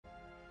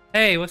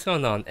Hey, what's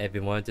going on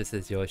everyone? This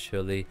is yours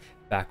truly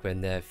back with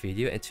another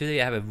video, and today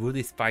I have a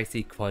really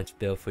spicy crunch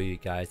build for you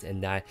guys,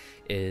 and that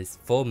is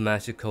full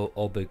magical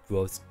Orb of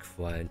Growth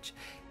crunch.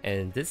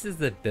 And this is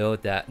the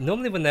build that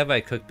normally whenever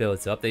I cook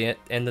builds up, they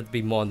end up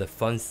being more on the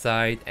fun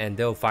side, and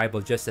they're viable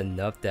just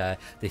enough that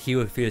the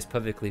hero feels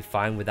perfectly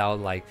fine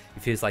without like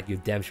it feels like your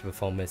damage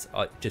performance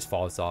just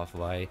falls off,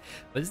 right?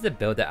 But this is the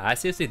build that I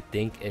seriously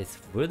think is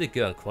really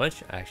good on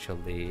crunch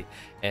actually.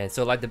 And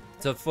so like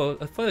for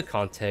the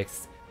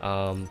context,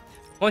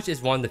 Crunch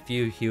is one of the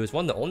few heroes,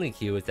 one of the only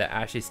heroes that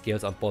actually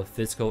scales on both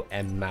physical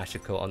and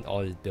magical on all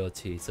his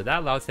abilities. So that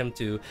allows him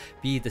to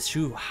be the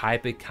true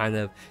hybrid kind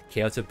of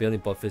chaos of building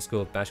both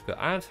physical and magical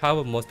items.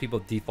 However, most people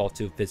default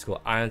to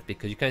physical items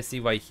because you can see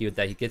right here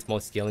that he gets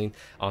more scaling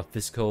on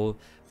physical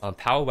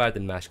power rather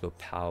than magical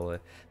power.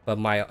 But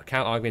my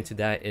counter argument to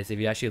that is if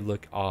you actually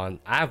look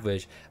on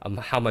average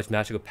how much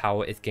magical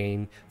power is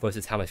gained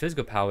versus how much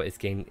physical power is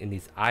gained in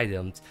these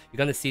items, you're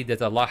going to see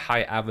there's a lot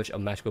higher average of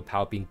magical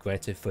power being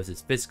granted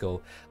versus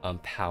physical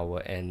power.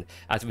 And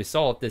as a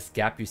result, this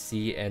gap you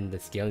see and the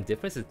scaling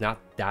difference is not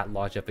that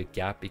large of a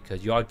gap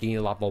because you are gaining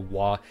a lot more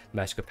raw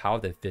magical power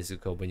than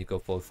physical when you go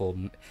for a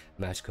full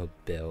magical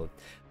build.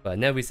 But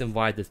another reason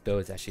why this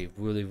build is actually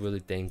really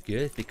dang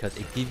good is because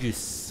it gives you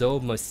so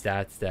much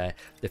stats that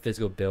the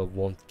physical build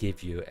won't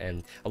give you,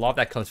 and a lot of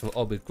that comes from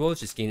Orb of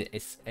Growth, just gaining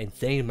an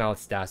insane amount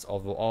of stats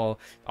overall.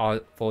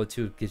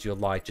 R42 gives you a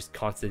lot just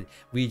constant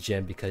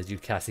regen because your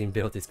casting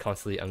build is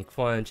constantly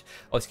uncrunched.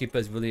 Oathkeeper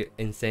is really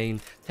insane.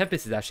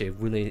 Tempest is actually a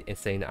really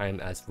insane item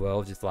as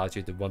well, just allows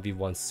you to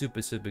 1v1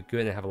 super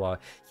good and have a lot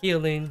of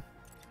healing.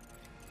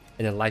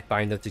 And then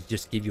Lifebinder to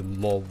just give you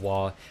more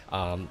raw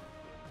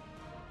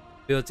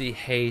ability,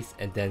 haste,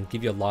 and then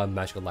give you a lot of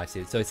magical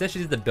lifesteal. So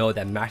essentially the build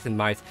that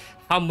maximizes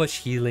how much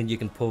healing you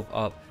can pull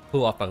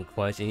up on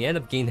crunch, and you end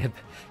up getting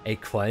a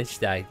crunch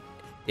that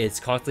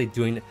is constantly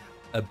doing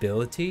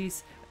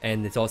abilities,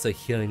 and it's also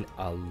healing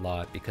a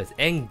lot because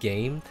end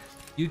game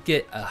you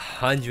get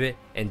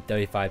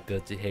 135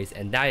 ability haste,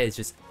 and that is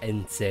just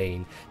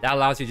insane. That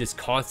allows you to just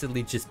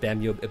constantly just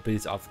spam your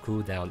abilities off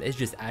cooldown. It's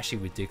just actually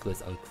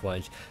ridiculous on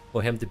crunch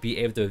for him to be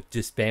able to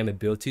just spam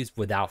abilities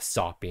without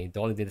stopping. The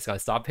only thing that's gonna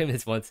stop him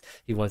is once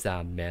he runs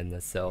out of mana.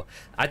 So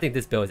I think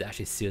this build is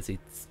actually seriously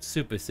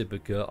super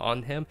good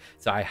on him.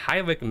 So I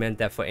highly recommend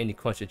that for any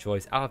crunch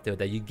enjoyers out there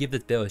that you give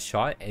this build a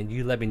shot, and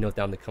you let me know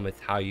down in the comments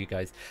how you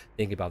guys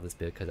think about this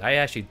build, because I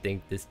actually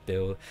think this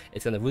build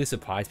is gonna really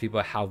surprise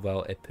people how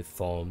well it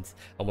performs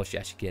and once you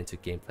actually get into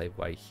gameplay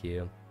right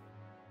here.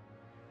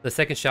 The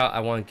second shout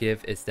I want to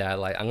give is that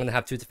like I'm gonna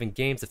have two different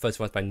games. The first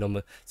one's my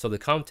normal solo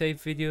commentary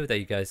video that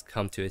you guys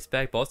come to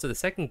expect, but also the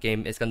second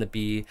game is gonna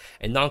be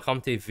a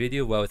non-commentary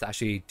video where it's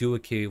actually dual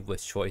kill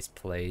with choice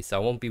play. So I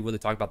won't be really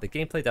talking about the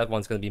gameplay. That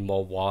one's gonna be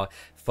more raw,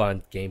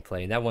 fun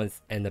gameplay, and that one's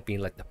end up being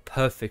like the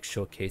perfect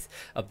showcase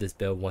of this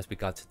build once we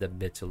got to the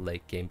mid to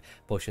late game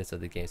portions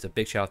of the game. So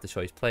big shout out to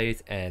choice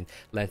plays and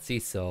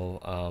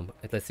Lanciso.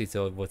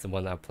 Lanciso was the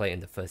one I played in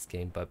the first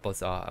game, but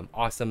both are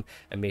awesome,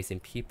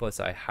 amazing people.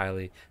 So I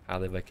highly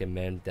recommend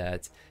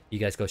that you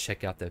guys go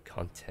check out the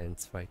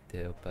contents right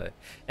there. But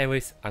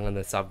anyways, I'm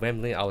gonna stop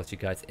rambling. I'll let you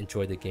guys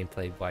enjoy the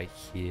gameplay right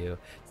here.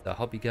 So I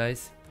hope you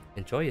guys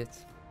enjoy it.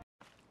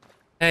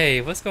 Hey,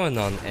 what's going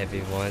on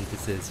everyone?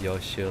 This is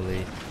yours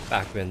truly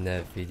back with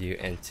another video,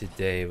 and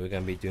today we're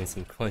gonna be doing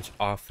some crunch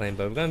offlane,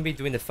 but we're gonna be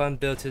doing the fun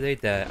build today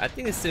that I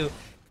think is still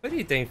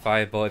pretty dang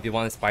viable if you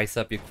want to spice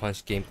up your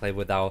crunch gameplay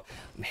without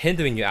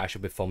hindering your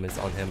actual performance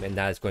on him, and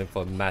that is going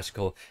for a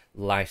magical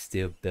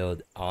lifesteal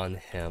build on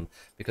him.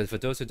 Because for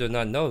those who do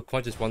not know,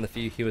 crunch is one of the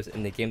few heroes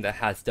in the game that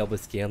has double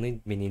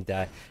scaling, meaning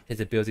that his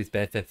abilities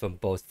benefit from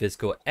both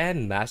physical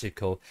and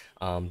magical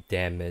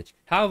damage.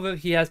 However,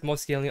 he has more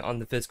scaling on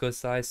the physical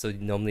side, so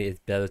normally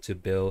it's better to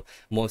build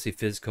mostly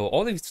physical,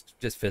 only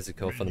just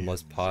physical for the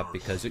most part,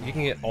 because you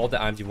can get all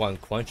the items you want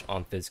in crunch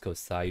on physical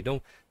side. You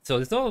don't, so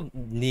there's no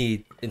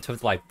need in terms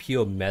of like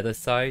pure meta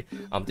side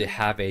to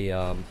have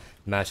a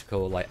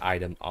magical like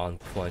item on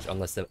crunch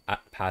unless the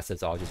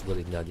passives are just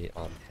really nutty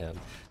on him.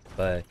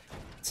 But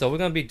so we're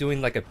gonna be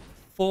doing like a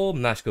full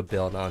magical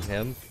build on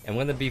him, and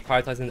we're gonna be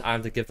prioritizing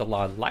items that give a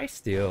lot of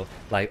lifesteal,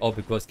 like Orb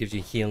of Growth gives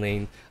you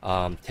healing,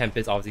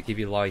 Tempest obviously gives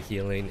you a lot of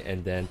healing,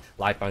 and then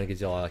Lifebinder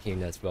gives you a lot of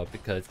healing as well.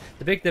 Because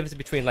the big difference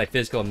between like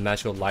physical and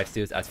magical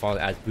lifesteals as far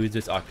as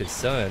boosters are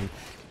concerned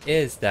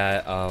is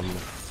that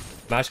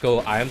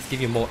magical items give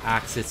you more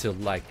access to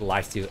like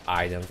lifesteal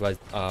items, whereas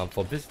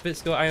for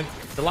physical items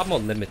it's a lot more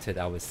limited,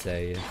 I would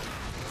say.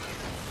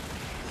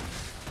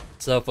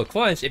 So for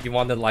crunch, if you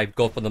want to like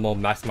go for the more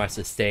maximize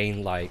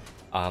sustain like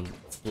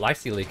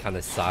lifesteal kind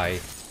of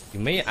side, you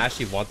may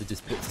actually want to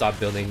just start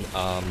building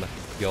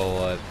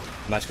your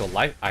magical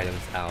life items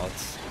out,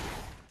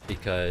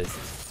 because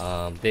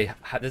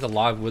there's a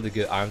lot of really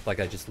good items like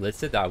I just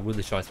listed that are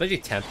really strong, especially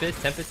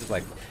Tempest. Tempest is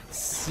like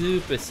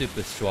super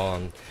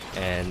strong,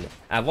 and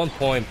at one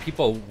point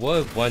people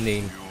were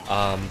running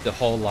the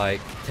whole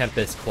like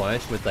Tempest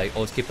crunch with like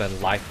Oathkeeper and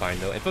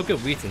Lifebinder, and for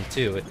good reason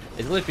too.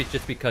 It's literally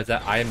just because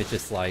that item is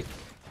just like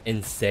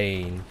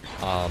insane.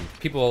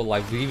 People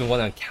like we even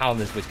want on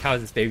counters, which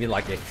counters is maybe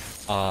like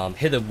a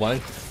hit a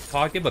one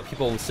target, but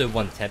people also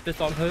want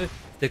Tempest on her,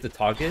 stick the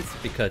targets,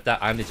 because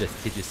that item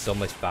just gives you so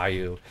much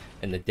value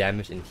and the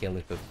damage and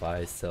healing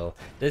provides. So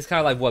this is kind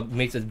of like what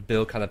makes this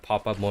build kind of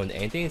pop up more than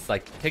anything. It's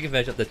like take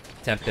advantage of the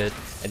Tempest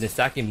and then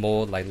stacking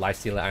more like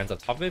lifestealing items on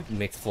top of it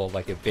makes for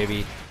like a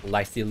very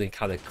lifestealing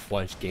kind of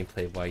crunch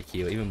gameplay right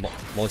here, even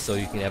more so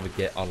you can ever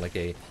get on like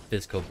a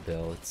physical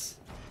builds.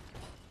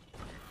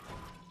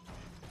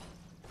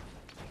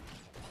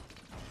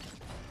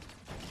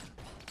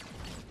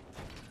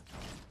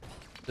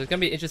 So it's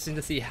gonna be interesting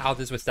to see how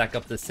this will stack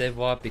up to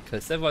Seva,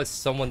 because Seva is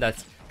someone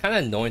that's kind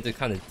of annoying to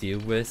kind of deal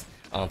with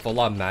for a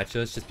lot of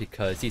matchups, just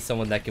because he's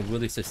someone that can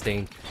really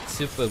sustain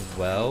super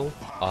well.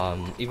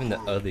 Even the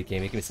early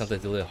game, it can be something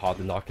that's really hard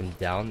to knock him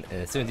down,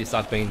 and as soon as you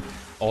start bringing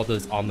all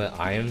those armor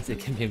items, it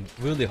can be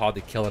really hard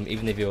to kill him,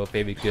 even if you're a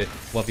very good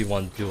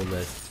 1v1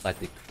 duelist like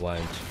the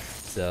Crunch.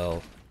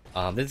 So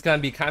this is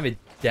gonna be kind of a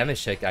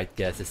damage check, I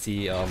guess, to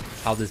see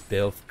how this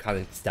build kind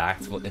of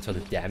stacks in terms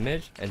of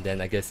damage, and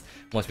then I guess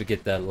once we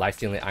get the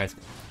lifestealing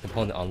items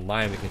component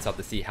online, we can start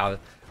to see how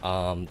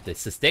the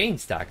sustain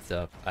stacks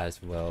up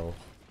as well.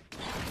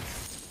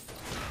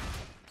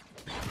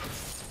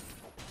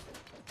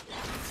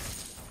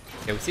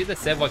 Okay, we see the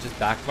Seva just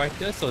back right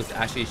there, so it's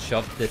actually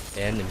shoved this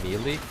in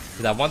immediately.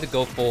 Because I want to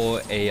go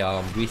for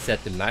a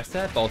reset to match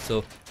that, but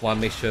also want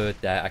to make sure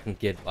that I can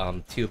get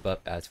tube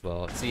up as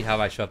well. See how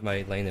I shove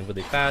my lane in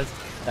really fast?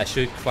 That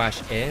should crash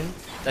in.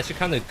 That should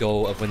kind of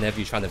go of whenever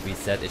you're trying to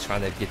reset, it's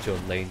trying to get your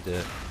lane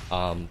to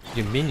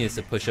your minions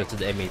to push up to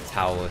the enemy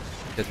tower.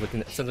 Because what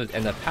can sometimes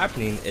end up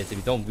happening is if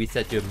you don't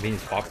reset your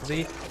minions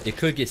properly, it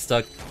could get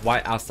stuck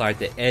right outside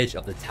the edge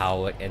of the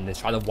tower and then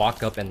try to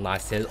walk up and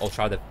last hit, or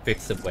try to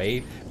fix the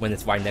wave when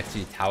it's right next to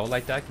your tower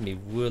like that. It can be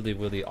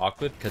really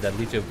awkward, because that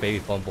leaves you very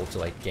vulnerable to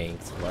like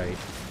ganks, right?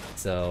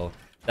 So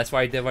that's what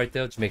I did right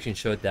there, just making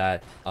sure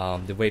that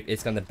the wave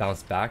is going to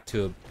bounce back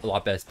to a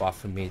lot better spot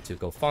for me to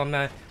go farm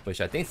at,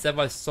 which I think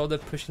Seva is sort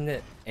of pushing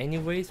it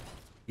anyways,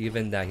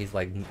 given that he's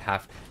like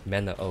half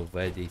mana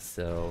already.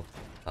 So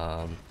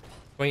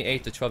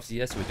 28 to 12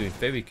 CS, we're doing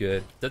very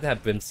good. Doesn't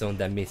have Brimstone,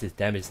 that means his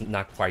damage is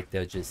not quite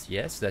there just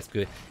yet, so that's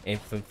good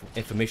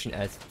information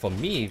as for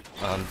me.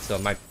 So I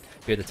might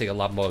be able to take a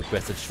lot more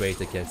aggressive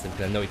trades against him,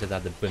 because I know he doesn't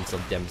have the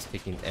Brimstone damage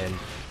kicking in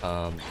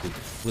to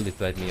really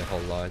threat me a whole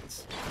lot.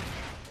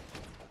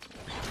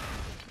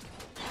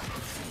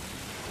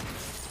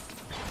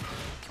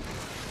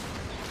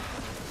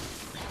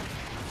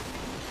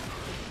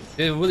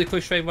 Did a really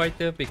quick trade right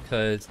there,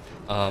 because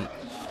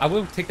I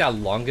would take that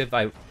longer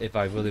if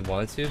I really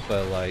wanted to,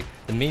 but like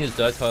the minions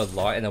does hurt a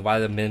lot, and I'd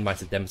rather minimize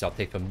the damage I'll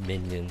take from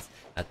minions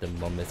at the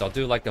moment. So I'll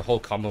do like the whole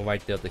combo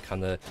right there to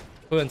kind of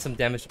put in some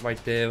damage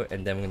right there,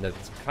 and then we're gonna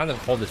kind of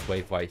hold this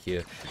wave right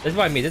here. This is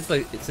what I mean. This is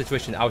like the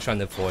situation I was trying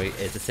to avoid,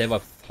 is instead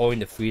of holding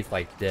the freeze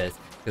like this,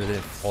 because it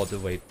didn't hold the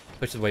wave,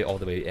 push the wave all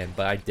the way in,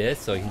 but I did,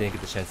 so he didn't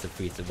get the chance to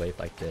freeze the wave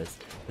like this.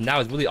 And now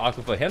it's really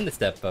awkward for him to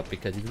step up,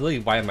 because he's really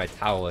wide on my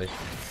tower,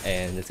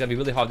 and it's gonna be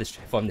really hard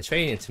for him to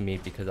trade into me,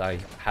 because I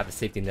have a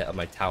safety net of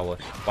my tower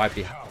right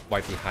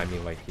behind me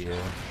right here.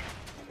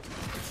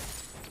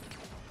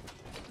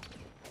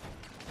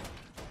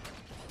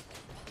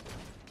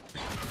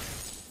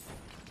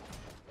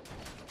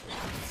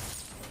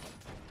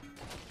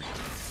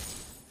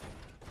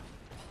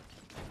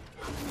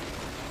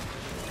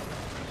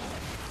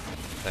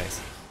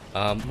 Nice.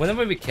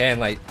 Whenever we can,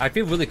 like, I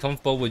feel really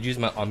comfortable with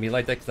using my army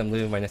like that, because I'm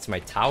living right next to my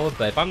tower.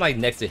 But if I'm like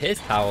next to his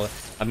tower,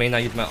 I may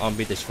not use my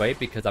army this way,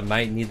 because I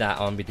might need that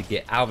army to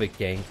get out of the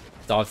game.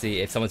 So obviously,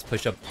 if someone's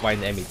pushed up right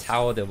in the enemy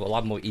tower, they're a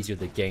lot more easier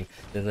to gank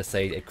than, let's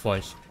say, a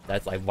Crunch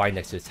that's like right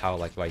next to his tower,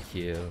 like right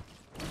here.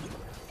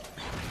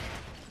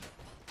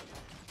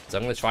 So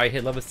I'm gonna try to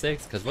hit level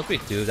 6, because once we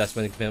do, that's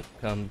when it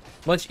becomes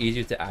much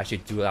easier to actually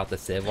do out the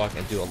save walk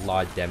and do a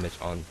lot of damage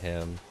on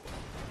him.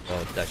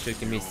 So that should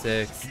give me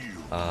 6.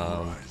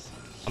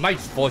 I might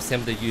force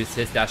him to use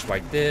his dash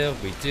right there.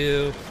 We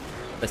do.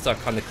 Let's start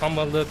kind of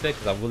combo a little bit,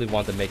 because I really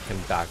want to make him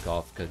back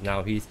off, because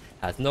now he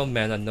has no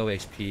mana, no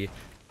HP.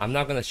 I'm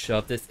not gonna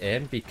shove this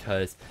in,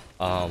 because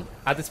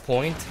at this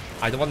point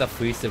I don't want to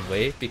freeze the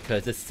wave,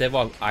 because this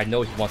Seva, I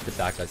know he wants to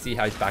back up. See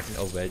how he's backing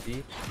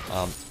already.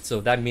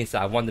 So that means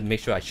that I want to make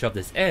sure I shove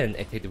this in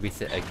and take the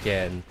reset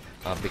again,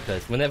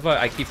 because whenever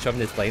I keep shoving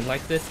this lane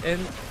like this in,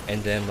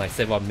 and then like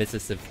Seva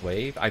misses the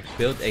wave, I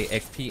build a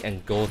XP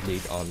and gold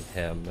lead on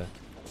him.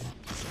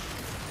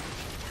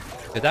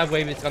 If that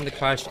wave is gonna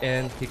crash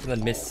in, he's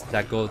gonna miss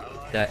that gold,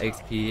 that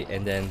XP,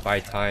 and then by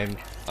the time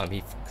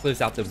he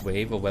clears out the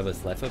wave or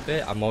whatever's left of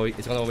it,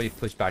 it's gonna already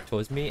push back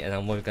towards me, and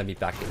I'm already gonna be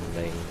back in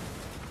lane.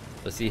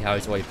 So see how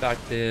he's already back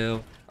there.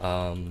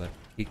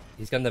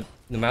 He's gonna,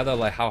 no matter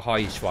like how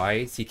hard he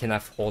tries, he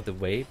cannot hold the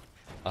wave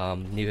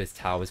near his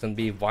tower. It's gonna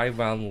be right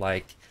around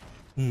like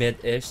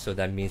mid-ish, so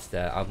that means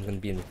that I'm gonna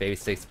be in a very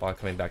safe spot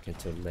coming back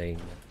into lane.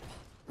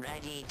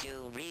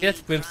 He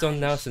has Brimstone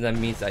now, so that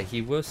means that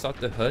he will start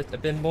to hurt a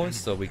bit more,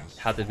 so we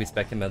have to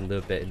respect him a little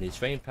bit in these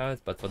training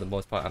patterns, but for the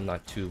most part I'm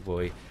not too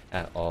worried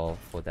at all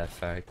for that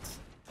fact.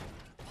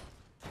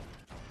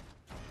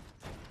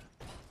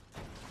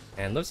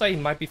 And looks like he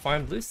might be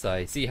farming blue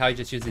side. See how he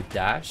just uses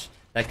dash?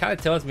 That kind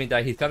of tells me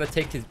that he's gonna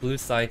take his blue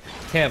side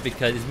camp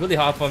because it's really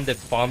hard for him to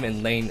farm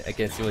in lane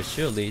against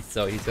JoeYoursTruly.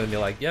 So he's gonna be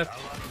like, yep,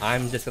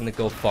 I'm just gonna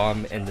go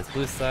farm in this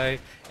blue side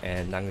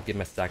and I'm gonna get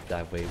my stack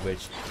that way,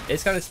 which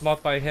is kind of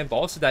smart by him. But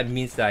also that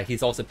means that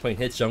he's also putting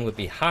his jungler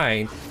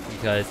behind,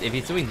 because if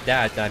he's doing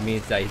that, that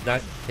means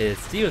that his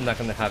steal not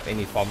gonna have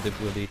any farm to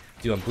really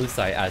do on blue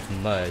side as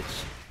much.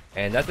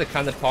 And that's the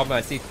kind of problem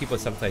I see people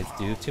sometimes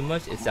do too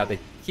much, is that they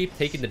keep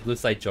taking the blue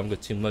side jungle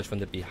too much from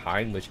the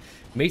behind, which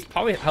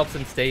probably helps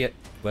them stay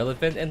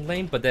relevant in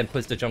lane, but then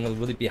puts the jungle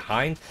really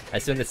behind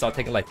as soon as they start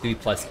taking like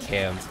 3+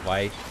 camps,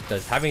 right?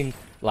 Because having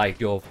like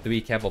your 3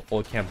 camp or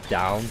 4 camp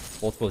down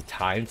multiple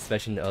times,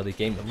 especially in the early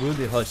game,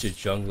 really hurts your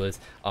jungler's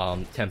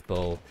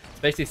tempo.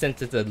 Especially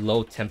since it's a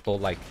low tempo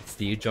like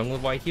steal jungle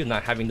right here,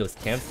 not having those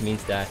camps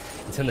means that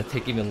it's gonna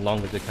take even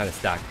longer to kind of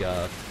stack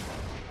up.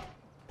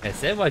 And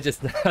Seva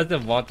just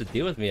doesn't want to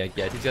deal with me, I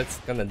guess. He's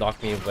just gonna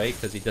knock me away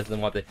because he doesn't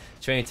want to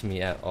train to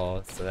me at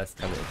all. So that's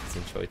kind of an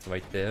interesting choice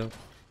right there.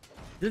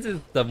 This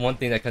is the one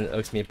thing that kind of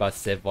irks me about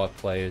Seva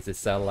players,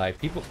 is that like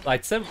people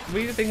like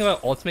when you think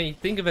about Ultimate, you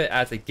think of it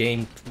as a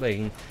game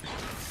playing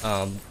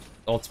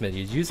Ultimate.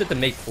 You use it to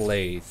make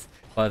plays.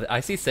 But I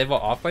see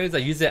Seva offlane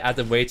that use it as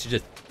a way to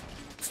just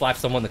slap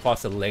someone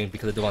across the lane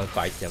because they don't want to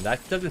fight them.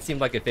 That doesn't seem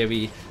like a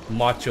very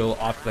macho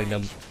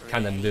offlane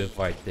kind of move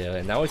right there,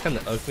 and I always kind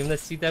of irks me to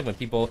see that when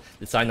people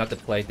decide not to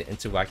play the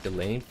interactive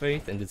laning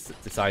phase and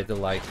just decide to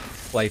like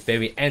play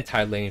very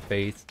anti-laning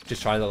phase,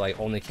 just try to like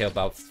only care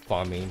about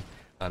farming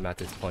at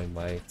this point,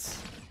 right?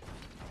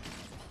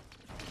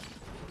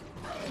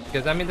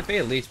 Because I mean, the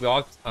very least, we're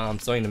all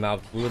throwing them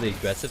out really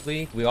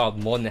aggressively. We are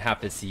more than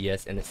half his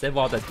CS, and the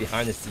Seva that's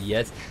behind the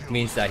CS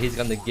means that he's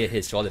gonna get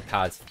his shoulder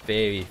pads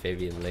very,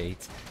 very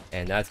late,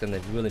 and that's gonna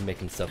really make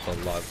him suffer a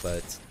lot.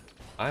 But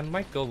I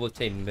might go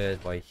rotate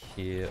mid right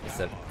here,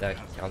 except that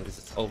counter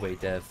is always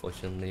there,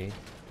 fortunately.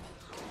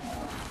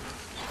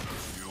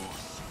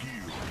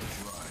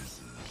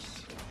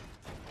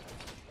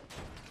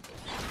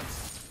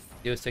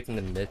 He was taking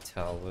the mid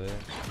tower.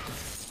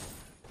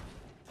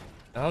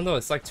 I don't know,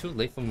 it's like too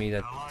late for me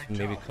to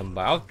maybe come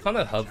by. I'll kind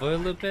of hover a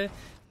little bit,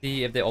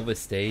 see if they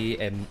overstay,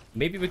 and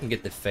maybe we can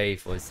get the Faye,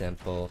 for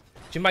example.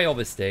 She might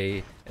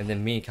overstay, and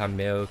then me and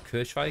Camille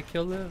could try to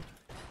kill her.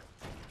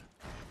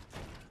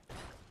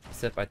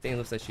 Except I think it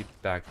looks like she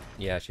backed.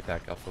 Yeah, she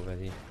backed off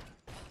already.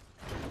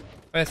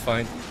 That's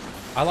fine.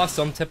 I lost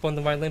some tempo on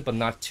the right lane, but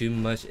not too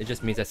much. It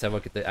just means that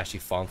Seva get to actually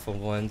farm for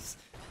once,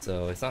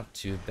 so it's not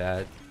too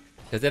bad.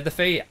 Because if the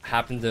Faye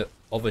happened to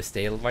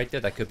overstay right there,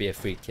 that could be a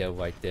free kill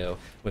right there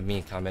with me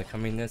and Camille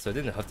coming in. So I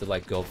didn't have to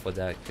like go for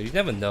that, because you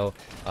never know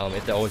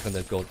if they're always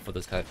gonna go for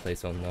those kind of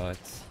plays or not.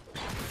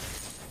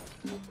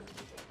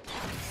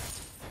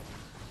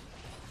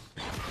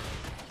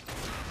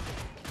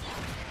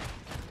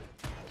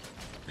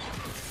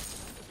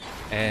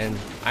 And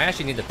I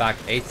actually need to back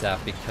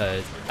ASAP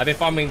because I've been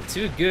farming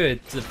too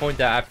good to the point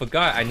that I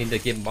forgot I need to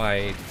get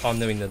my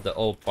pondering the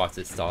old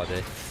process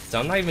started. So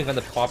I'm not even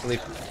gonna properly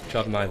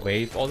shove my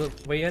wave all the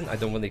way in. I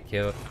don't really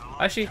care.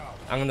 Actually,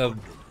 I'm gonna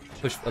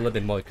push a little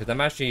bit more because I'm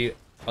actually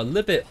a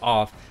little bit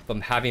off from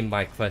having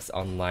my Crest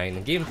online.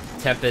 And getting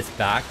Tempest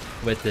back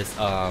with this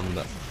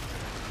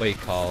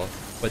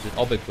with this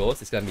Orb of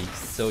Growth is gonna be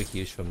so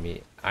huge for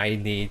me. I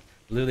need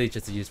literally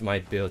just to use my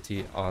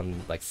ability on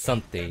like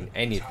something,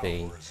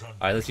 anything.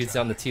 Alright, let's use it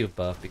on the tier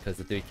buff because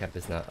the 3 camp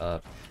is not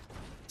up.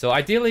 So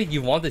ideally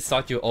you want to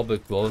start your Orb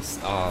of Growth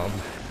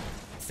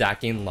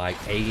stacking like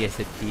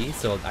ASAP.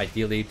 So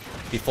ideally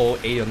before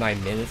 8 or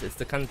 9 minutes is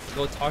the kind of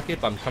goal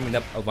target, but I'm coming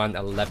up around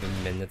 11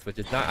 minutes, which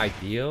is not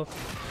ideal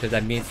because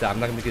that means that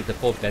I'm not gonna get the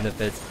full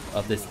benefits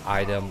of this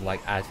item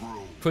like as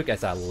quick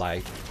as I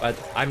like. But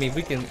I mean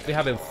we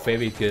have a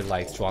very good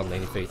like strong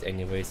laning phase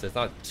anyway, so it's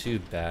not too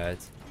bad.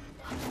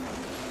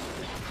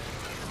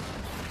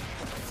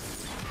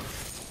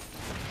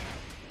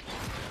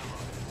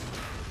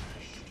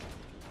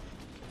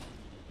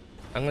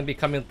 I'm gonna be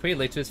coming pretty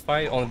late to this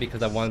fight only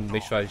because I want to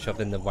make sure I shove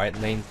in the right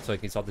lane so I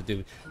can start to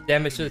do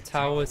damage to the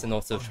towers and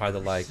also try to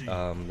like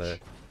okay,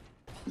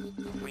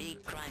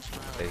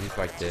 he's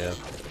right there.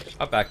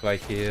 I'll back right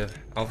here.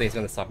 I don't think he's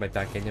gonna stop my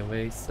back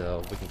anyway,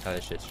 so we can kind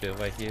of shit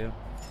right here.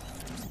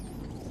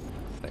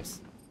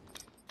 Nice.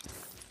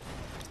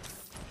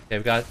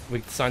 Okay,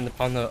 we signed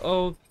upon the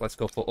Oath. Let's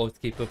go for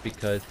Oathkeeper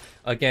because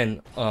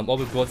again, Orb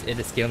of Growth is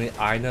a scaling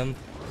item,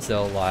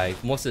 so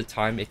like most of the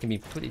time it can be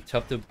pretty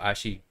tough to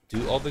actually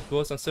do Orb of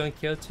Growth on certain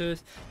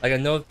characters. Like I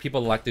know people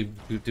like to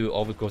do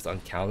Orb of Growth on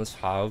counters,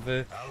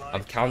 however,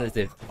 counter is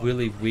a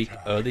really weak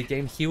early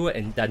game hero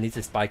and that needs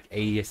to spike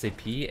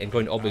ASAP, and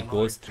going Orb of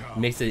Growth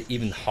makes it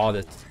even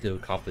harder to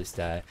accomplish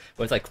that.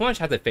 Whereas like Crunch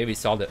has a very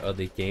solid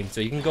early game,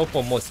 so you can go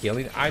for a more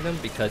scaling item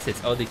because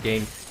his early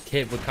game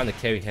kit would kind of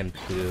carry him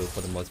through for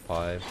the most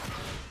part.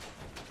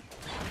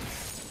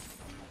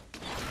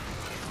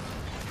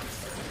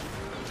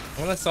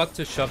 I want to start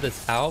to shove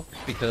this out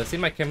because I see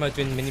my camera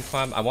doing mini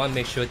farm. I want to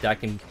make sure that I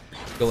can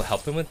go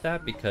help him with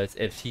that, because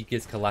if he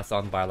gets collapsed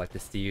on by like the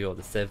steel or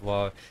the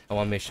silver, I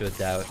want to make sure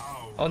that...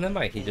 Oh, never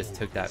mind, he just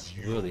took that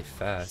really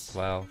fast.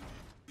 Wow.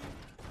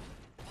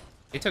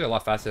 He took a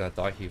lot faster than I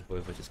thought he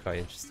would, which is quite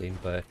interesting,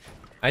 but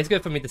it's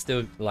good for me to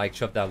still like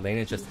shove that lane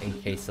in just in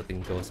case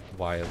something goes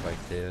wild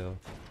right there.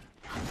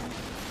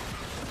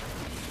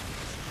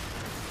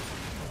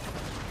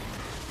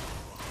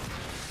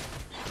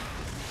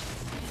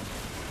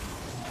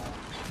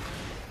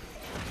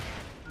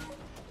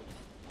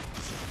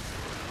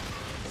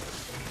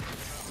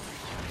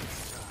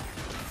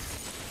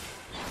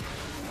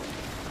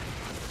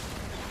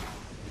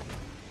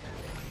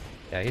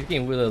 Yeah, he's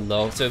getting really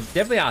low, so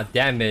definitely our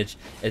damage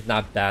is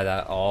not bad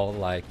at all.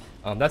 Like,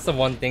 that's the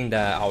one thing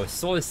that I was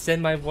sort of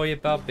semi-worried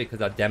about, because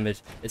our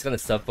damage is going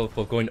to suffer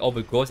for going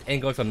over growth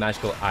and going for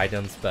magical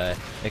items, but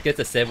it gets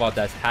a Save-Off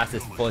that has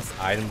his first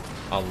item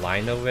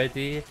online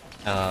already,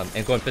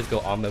 and going physical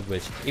armor,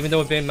 which, even though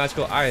we're being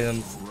magical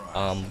items,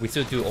 we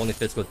still do only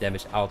physical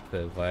damage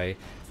output, right?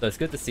 So it's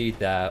good to see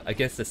that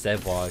against the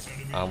Save-Off,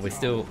 we're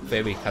still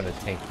very kind of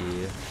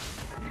tanky.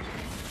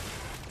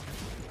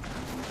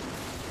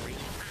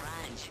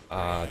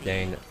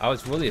 Dang, I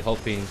was really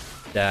hoping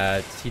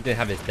that he didn't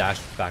have his dash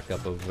back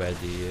up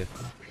already.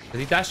 Because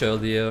he dashed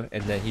earlier,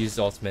 and then he used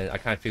ultimate. I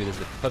kind of figured this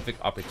was a perfect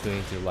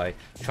opportunity to like,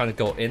 trying to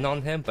go in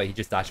on him, but he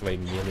just dashed away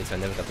immediately, so I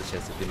never got the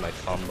chance to do my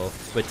combo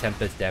with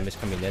Tempest damage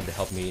coming in to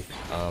help me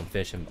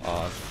finish him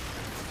off.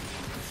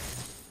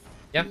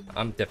 Yeah,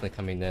 I'm definitely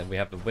coming in. We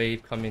have the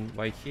wave coming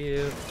right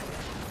here.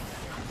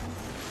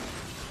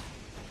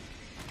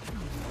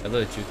 A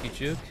little jukey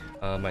juke.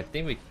 I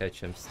think we catch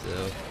him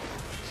still.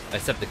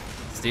 Except the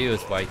steel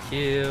is right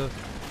here.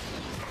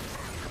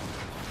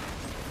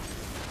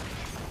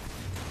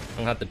 I'm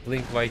gonna have to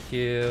blink right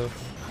here.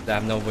 I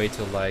have no way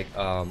to like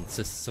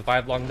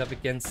survive long enough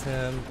against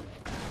him.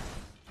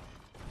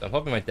 So I'm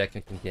hoping my deck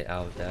can get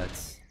out of that.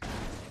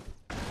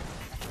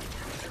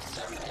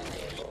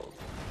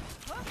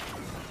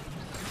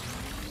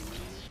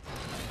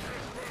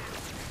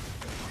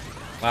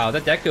 Wow,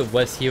 that Deku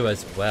was here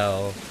as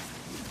well.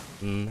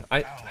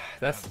 I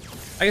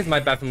guess my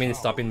bad for me to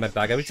stopping my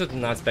back. I was just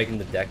not expecting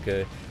the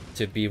Deku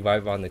to be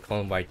right around the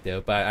corner right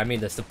there. But I mean,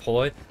 the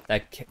support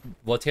that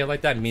rotate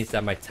like that means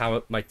that my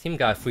team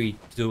got a free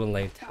dual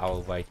lane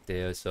tower right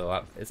there.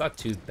 So it's not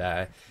too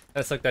bad.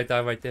 That sucked that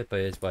die right there, but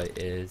it is what it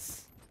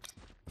is.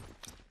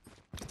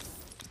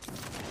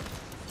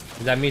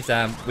 That means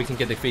that we can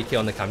get the free kill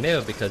on the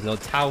Chimera, because no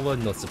tower,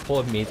 no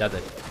support means that's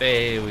a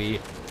very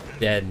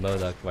dead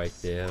Murdoch right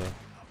there.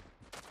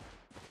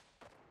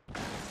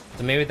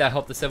 So maybe that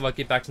helped the server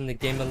get back in the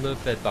game a little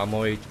bit, but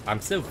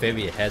I'm still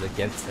very ahead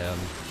against him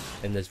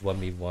in this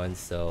 1v1,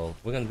 so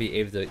we're going to be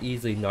able to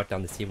easily knock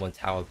down the T1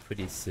 tower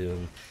pretty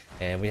soon.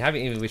 And we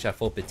haven't even reached our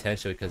full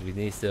potential, because we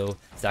need to still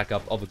stack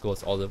up Orb of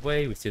Growth all the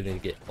way. We still need to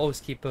get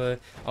Oathkeeper,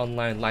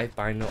 online,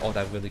 Lifebinder, all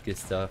that really good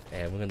stuff,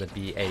 and we're going to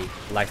be a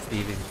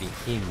life-stealing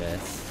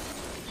behemoth.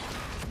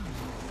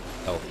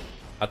 Oh,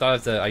 I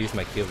thought I used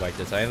my Q right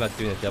there, so I ended up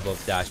doing a double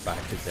dash by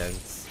accident.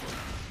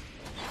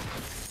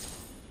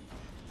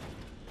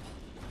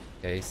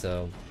 Okay,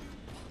 so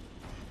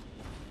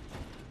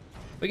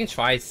we can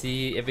try to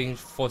see if we can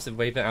force a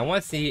wave. I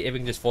want to see if we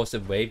can just force a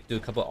wave, do a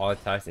couple auto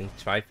attacks, and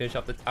try to finish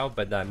off the tower,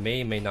 but that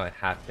may or may not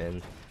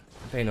happen,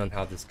 depending on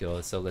how this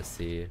goes. So let's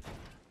see.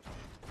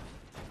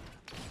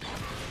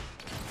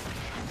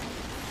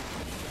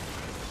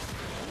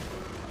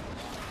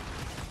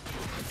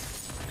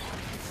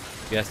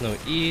 He has no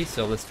E,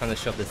 so let's kind of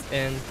shove this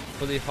in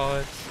really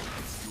hard.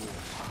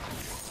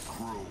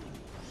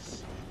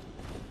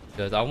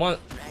 Because I want,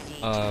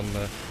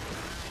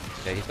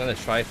 yeah, he's gonna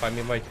try to find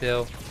me right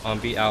there.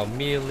 Beat out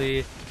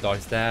melee,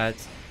 dodge that.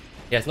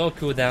 He has no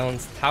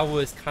cooldowns.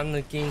 Tower is kind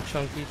of getting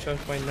chunky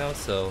right now,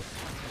 so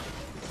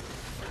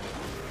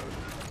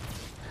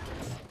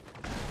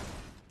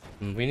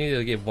we need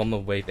to get one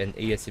more wave and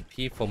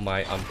ASCP for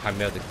my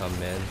Chimera to come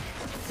in.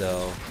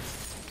 So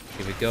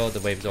here we go. The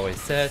wave is already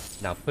set.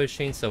 Now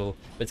pushing. So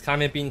with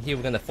Chimera being here,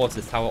 we're gonna force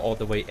this tower all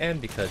the way in,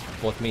 because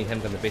both me and him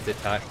are gonna base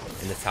attack,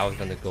 and the tower is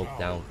gonna go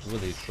down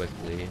really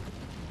quickly.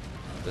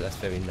 So that's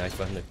very nice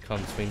for him to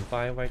come swing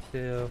by right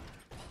there.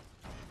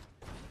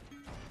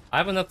 I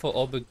have enough for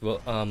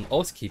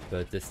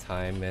Oathkeeper this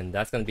time, and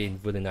that's gonna be a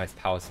really nice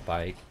power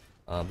spike.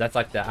 That's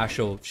like the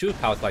actual true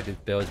power spike this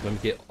build. When we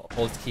get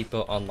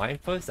Oathkeeper online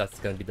first, that's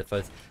gonna be the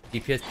first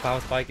DPS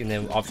power spike, and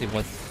then obviously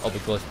once Orb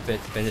of Growth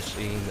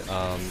finishing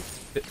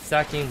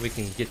stacking, we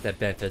can get the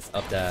benefits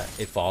of the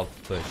evolved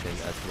version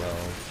as well.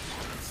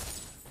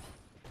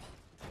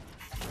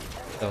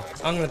 So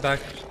I'm gonna back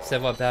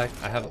several back.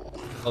 I have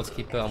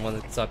Oathkeeper I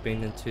want to start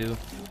bringing into,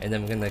 and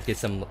then we're gonna get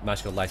some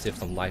magical lifesteal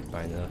from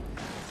Lifebinder.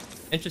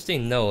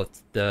 Interesting note,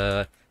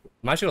 the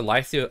magical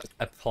lifesteal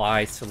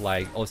applies to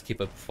like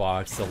Oathkeeper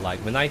procs, so like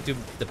when I do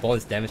the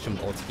bonus damage from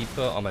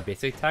Oathkeeper on my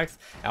basic attacks,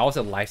 I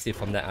also lifesteal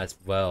from that as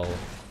well,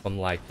 from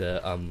like the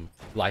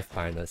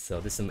Lifebinder. So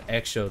there's some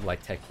extra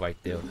like tech right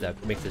there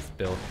that makes this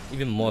build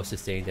even more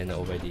sustained than it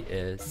already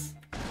is.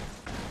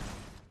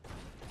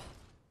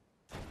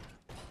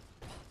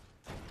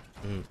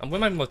 I'm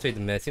with my motivate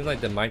the mid. Seems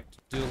like they might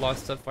do a lot of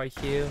stuff right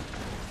here.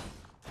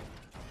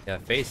 Yeah,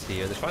 face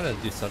here. They're trying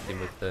to do something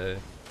with the.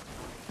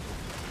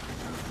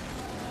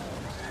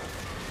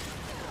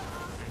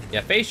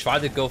 Yeah, FaZe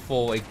tried to go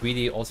for a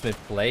greedy ultimate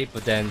play,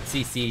 but then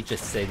CC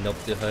just said nope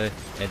to her,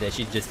 and then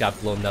she just got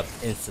blown up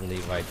instantly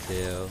right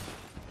there.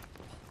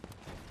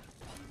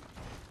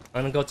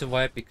 I'm gonna go to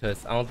white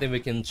because I don't think we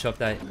can shove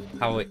that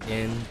power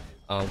in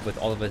with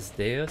all of us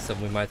there, so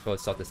we might as well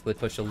start the split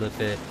push a little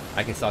bit.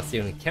 I can start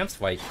stealing camps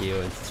right here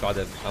and try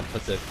to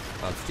put the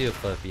steel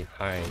foot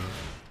behind.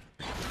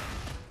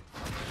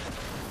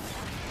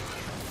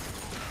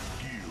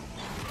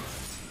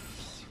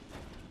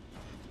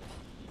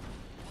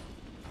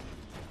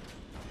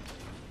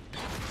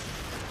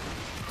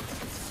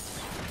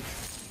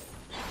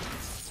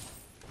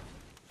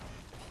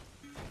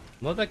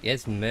 Modok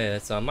is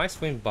mid, so I might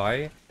swing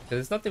by, because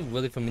there's nothing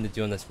really for me to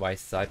do on this right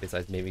side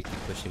besides maybe keep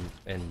pushing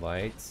in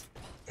white.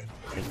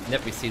 And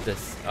yep, we see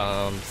this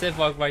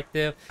Sivog right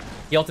there.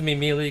 He ulted me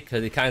immediately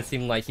because it kind of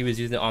seemed like he was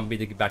using RB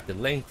to get back to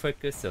lane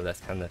quicker, so that's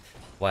kind of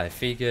why I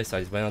figured. So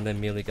I just went on there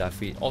immediately, got a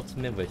free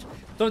ultimate, which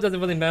though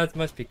doesn't really matter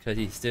much because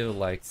he's still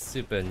like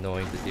super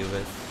annoying to deal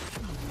with.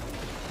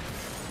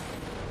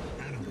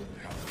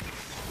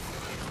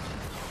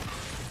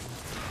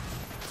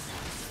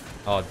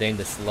 Oh dang,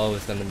 the slow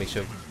is gonna make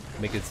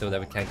it so that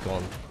we can't go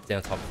on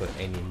down top foot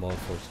anymore,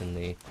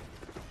 unfortunately.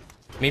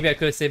 Maybe I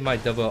could have saved my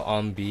double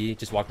on B,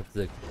 just walk up to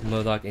the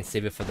Murloc and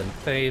save it for the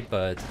play,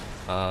 but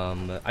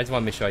I just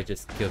want to make sure I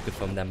just kill good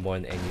from that more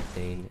than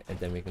anything, and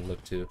then we can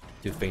look to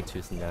do Feint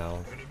 2s now.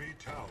 Enemy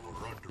tower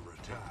under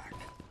attack.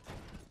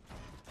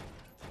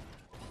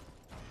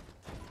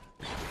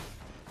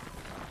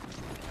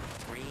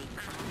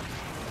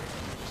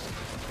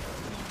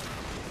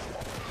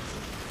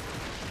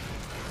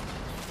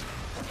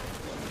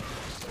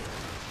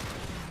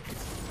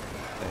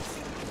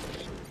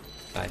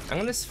 I'm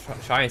gonna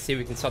try and see if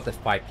we can start to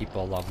fight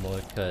people a lot more,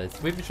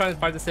 because we've been trying to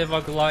fight the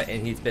Sivog a lot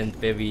and he's been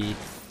very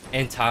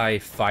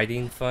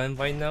anti-fighting for him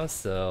right now,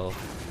 so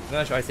I'm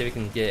gonna try to see if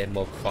we can get a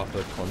more proper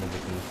opponent we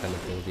can kind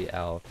of build it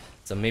out.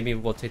 So maybe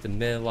we'll take the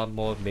mid a lot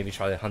more, maybe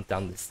try to hunt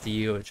down the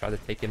steel or try to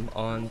take him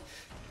on,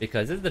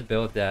 because this is the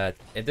build that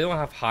if they don't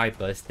have high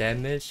burst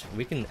damage,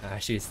 we can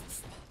actually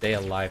stay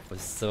alive for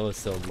so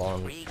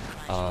long.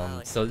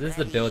 So this is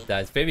the build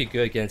that's very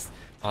good against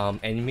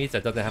enemies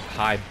that doesn't have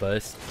high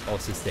burst or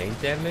sustained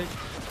damage,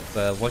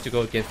 but once you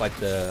go against like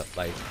the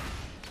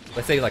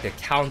let's say like a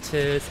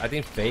Countess, I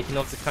think Faye can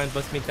also kind of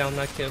burst me down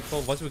not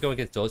careful. Once we go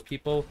against those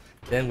people,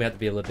 then we have to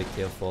be a little bit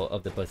careful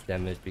of the burst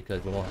damage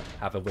because we won't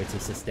have a way to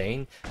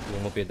sustain. We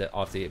won't be able to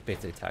obviously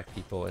basically attack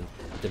people and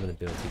different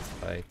abilities to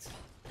fight.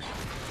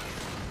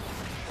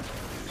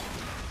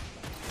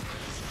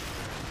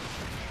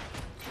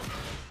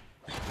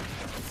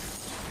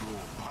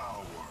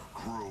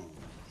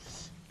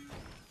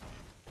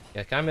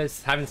 Yeah, Kama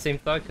is having the same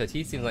thought because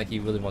he seems like he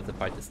really wants to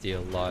fight the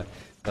steel a lot.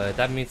 But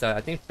that means that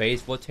I think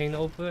FaZe rotating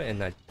over,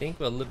 and I think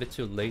we're a little bit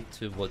too late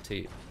to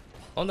rotate.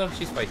 Oh no,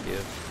 she's right here.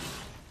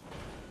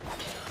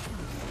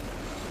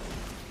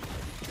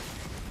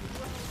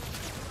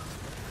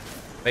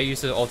 FaZe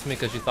used the ultimate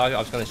because she thought I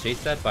was going to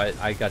chase that, but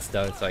I got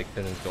stunned so I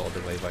couldn't go all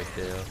the way right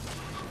there.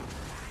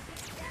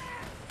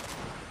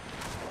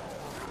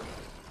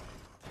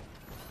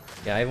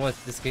 Yeah,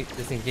 everyone's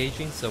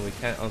disengaging, so we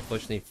can't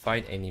unfortunately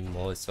fight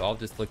anymore. So I'll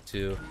just look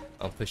to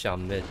push out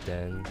mid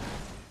then.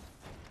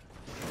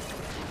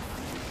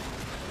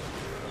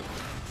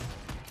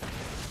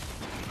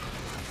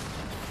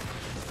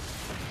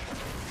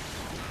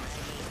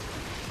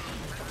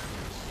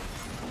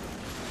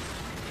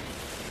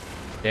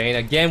 Dang,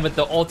 again with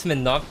the ultimate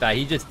knockback,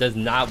 he just does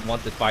not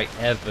want to fight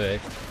ever.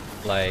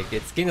 Like,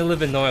 it's getting a little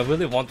bit annoying. I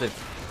really want to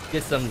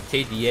get some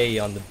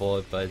KDA on the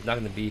board, but it's not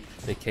going to be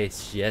the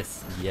case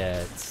just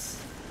yet.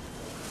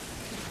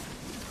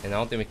 And I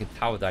don't think we can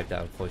tower dive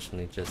that,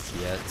 unfortunately, just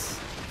yet.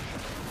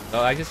 So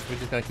I guess we're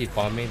just going to keep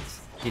farming,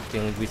 keep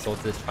stealing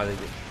resources, try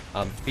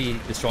to be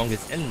the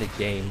strongest in the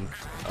game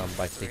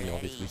by taking all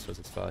these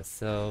resources for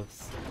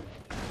ourselves.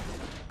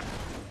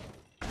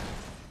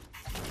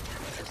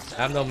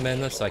 I have no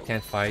mana, so I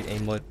can't fight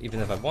anymore. Even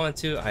if I wanted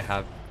to, I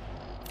have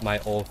my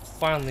orb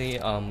finally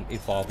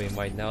evolving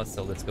right now,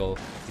 so let's go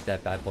get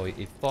that bad boy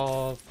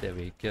evolved. There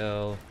we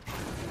go.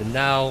 And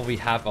now we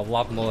have a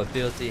lot more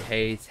ability,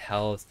 haste,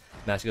 health,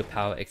 magical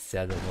power,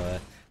 etc.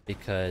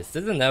 Because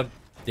this is another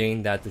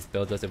thing that this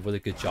build does a really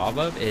good job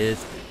of,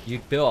 is you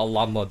build a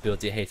lot more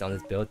ability haste on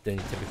this build than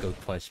your typical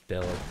punch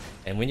build.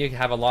 And when you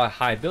have a lot of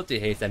high ability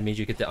haste, that means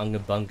you get the Unga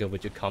Bunga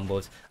with your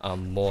combos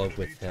more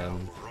with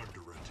him.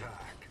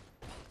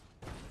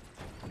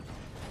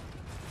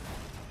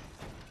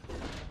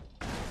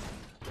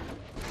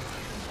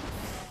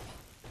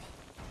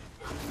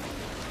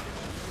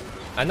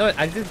 I know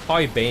I did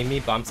probably bait me,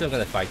 but I'm still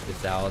gonna fight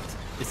this out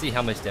to see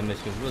how much damage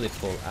we can really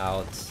pull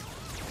out.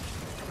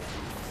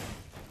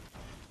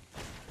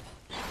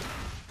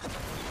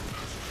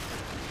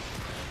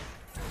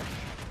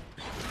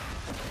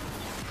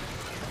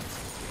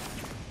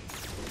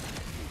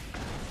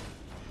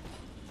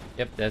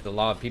 Yep, there's a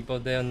lot of people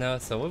there now,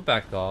 so we'll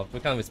back off. We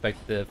can't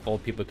respect the 4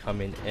 people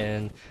coming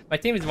in. My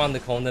team is around the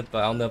corner, but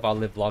I don't know if I'll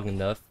live long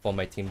enough for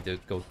my team to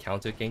go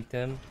counter gank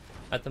them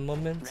at the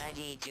moment.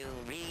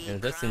 And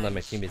it does seem like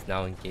my team is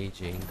now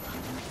engaging.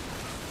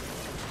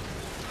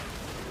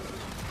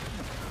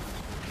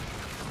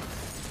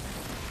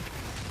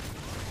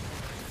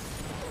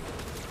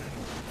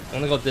 I'm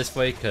gonna go this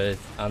way because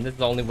this is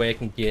the only way I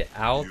can get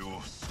out.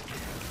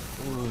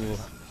 Ooh,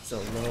 so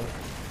low.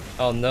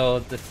 Oh no,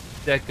 the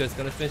Deco's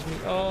gonna finish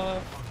me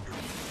off.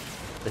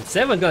 The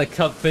 7's gonna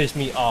come finish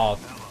me off.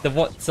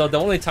 So the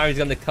only time he's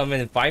gonna come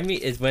in and fight me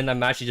is when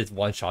I'm actually just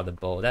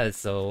one-shotable. That is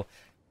so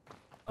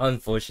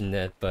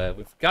unfortunate, but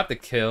we've got the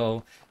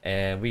kill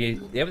and we're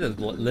able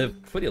to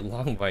live pretty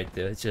long right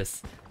there. It's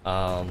just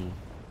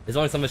there's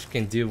only so much we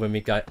can do when we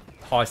got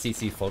hard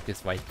CC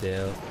focus right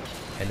there,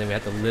 and then we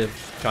have to live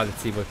trying to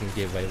see what we can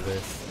get away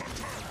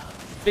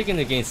with. Speaking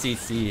against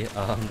CC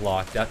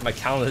lock, that my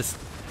counter's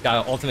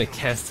got an ultimate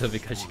cancel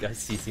because she got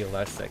CC in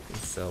last second,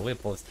 so we're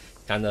both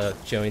kind of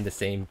showing the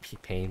same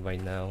pain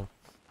right now.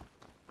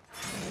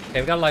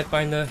 Okay, we got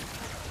Lifebinder.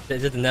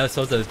 There's another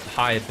source of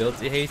high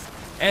ability haste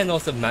and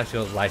also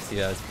magical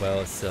lifesteal as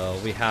well, so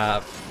we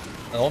have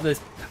all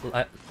this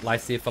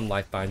lifesteal from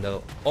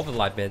Lifebinder, over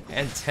Lifebinder,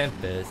 and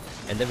Tempest,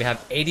 and then we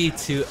have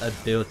 82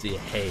 ability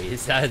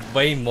haste. That is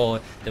way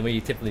more than what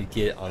you typically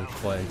get on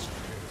Quench,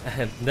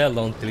 let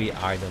alone 3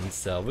 items,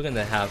 so we're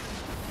gonna have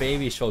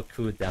very short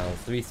cooldown,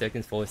 3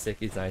 seconds, 4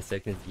 seconds, 9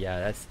 seconds. Yeah,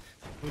 that's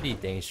pretty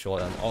dang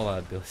short on all our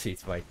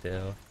abilities right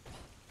there.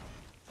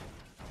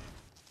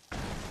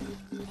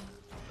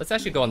 Let's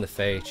actually go on the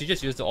Fae. She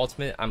just used the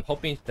ultimate. I'm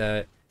hoping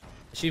that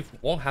she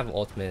won't have an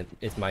ultimate,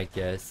 is my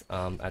guess,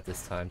 at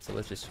this time. So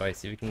let's just try to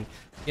see if we can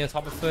get on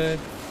top of her.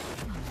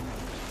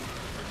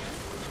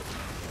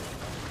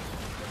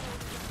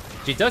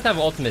 She does have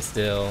an ultimate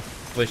still,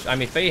 which, I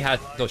mean, Fae has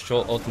those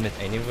short ultimates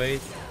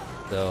anyways.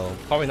 So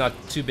probably not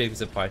too big of a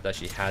surprise that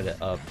she had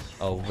it up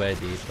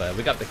already. But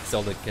we got the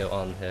solo kill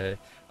on her.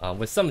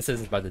 With some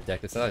assistance by the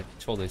deck. It's not a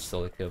totally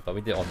solo kill, but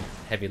we did all the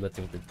heavy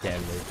lifting with the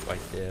damage right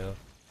there.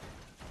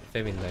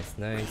 Very nice.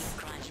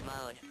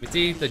 We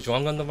see the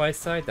drone on the right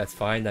side, that's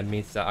fine. That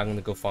means that I'm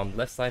gonna go farm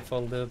left side for a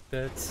little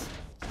bit.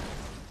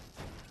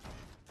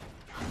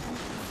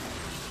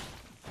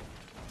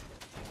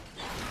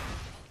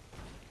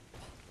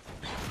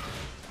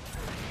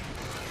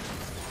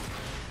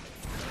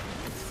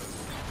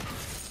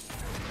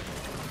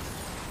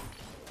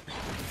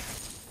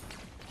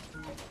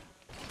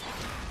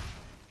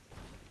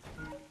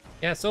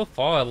 Yeah, so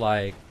far,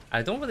 like,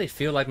 I don't really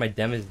feel like my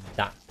damage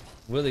that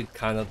really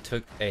kind of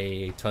took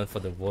a turn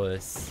for the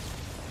worse.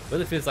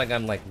 Really feels like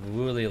I'm like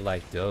really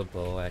like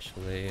durable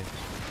actually.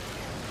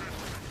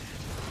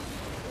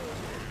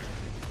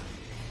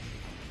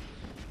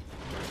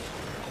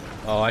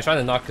 Oh, I tried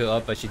to knock her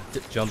up, but she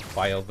jumped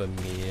right over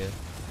me.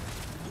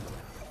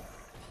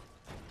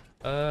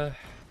 Let's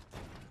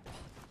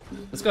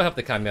go help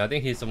the Chimera. I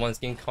think he's the one that's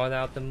getting caught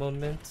out at the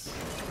moment.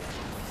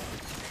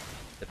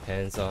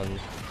 Depends on.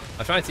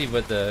 I'm trying to see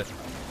what the.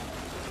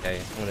 Okay,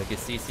 I'm gonna get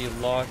CC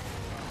locked.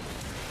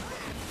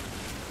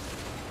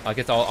 I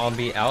guess I'll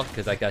on-be out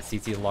because I got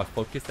CC lock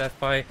focus that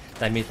fight.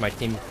 That means my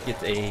team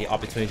gets a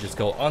opportunity to just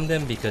go on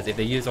them, because if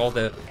they use all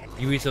the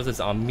resources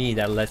on me,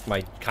 that lets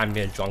my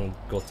Chimera drone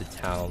go to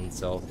town.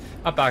 So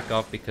I'll back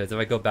off, because if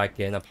I go back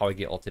in, I'll probably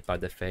get ulted by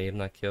the Fae if I'm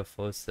not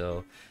careful.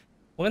 So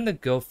we're gonna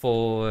go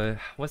for,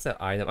 what's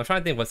that item? I'm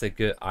trying to think what's a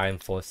good item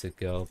for us to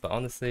go, but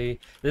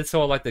honestly, this is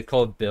sort of like the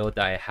core build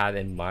that I had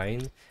in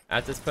mind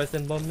at this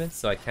present moment,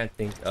 so I can't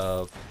think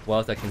of what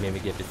else I can maybe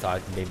get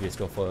besides maybe just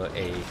go for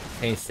a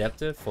Tainted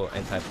Scepter for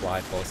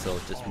anti-blight, also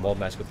just more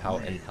magical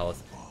power and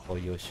health for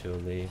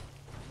JoeYoursTruly.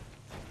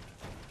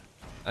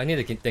 I need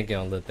to keep thinking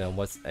a little bit on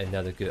what's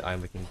another good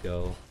item we can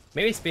go.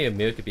 Maybe Spear of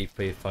Mirror could be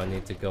pretty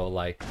funny to go,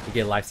 like, to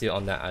get lifesteal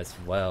on that as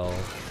well.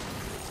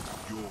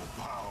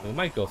 We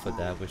might go for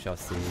that, we shall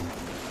see.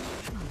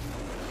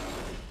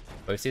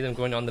 But we see them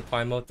going on the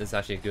Primal, this is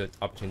actually a good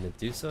opportunity to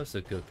do so,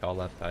 so good call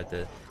out by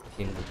the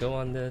team to go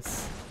on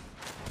this.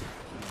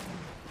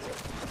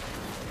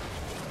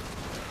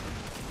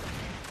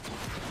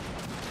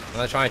 I'm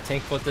gonna try and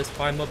tank for this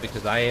Primal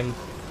because I am,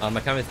 my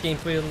Chimera's getting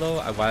pretty low.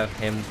 I want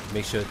him to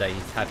make sure that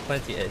he's had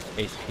plenty of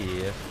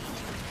HP.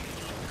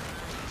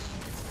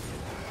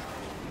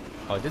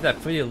 Oh, I did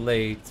that pretty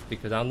late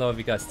because I don't know if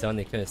he got stunned,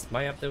 he couldn't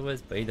smite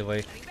afterwards, but either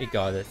way, he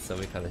got it, so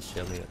we're kind of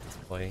chilling at this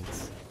point.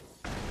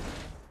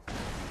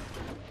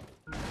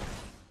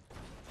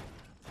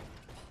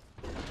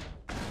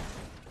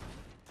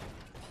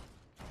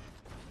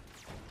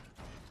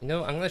 You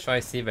know, I'm gonna try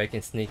to see if I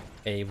can sneak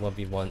a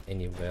 1v1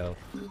 anywhere.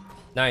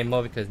 Not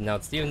anymore because now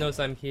Steve knows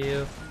I'm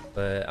here,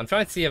 but I'm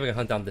trying to see if I can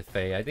hunt down the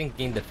Fae. I think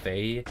getting the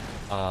Fae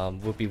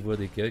would be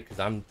really good because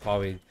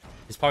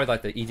it's probably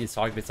like the easiest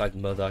target besides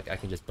Murdoch I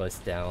can just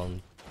bust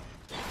down.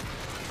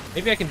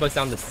 Maybe I can bust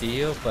down the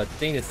Steel, but the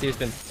thing is Steel's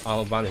been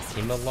around his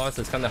team a lot,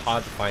 so it's kind of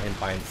hard to find him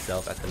by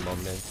himself at the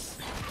moment.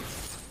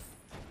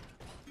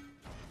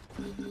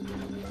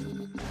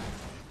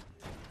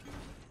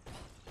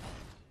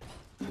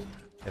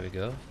 There we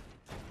go.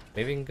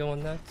 Maybe we can go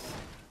on next.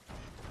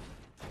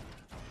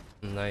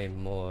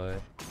 9 more.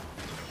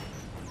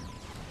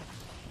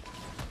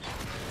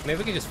 Maybe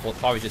we can just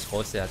probably just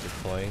force it at this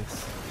point.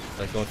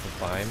 Like going for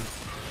climb.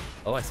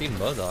 Oh, I see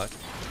Murdoch.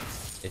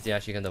 Is he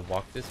actually gonna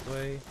walk this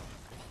way?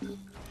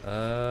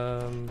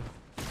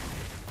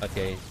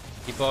 Okay.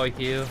 Keep all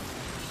here.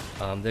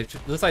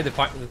 Looks like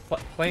they're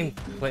playing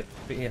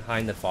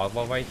behind the fog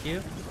wall right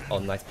here. Oh,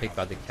 nice pick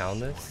by the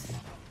counters.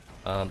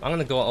 I'm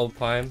gonna go on old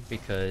prime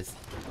because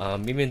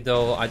even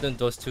though I think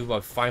those two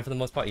are fine for the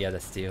most part, yeah, they're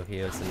still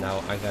here. So now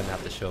I'm gonna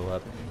have to show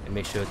up and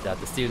make sure that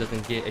the steel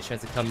doesn't get a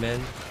chance to come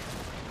in.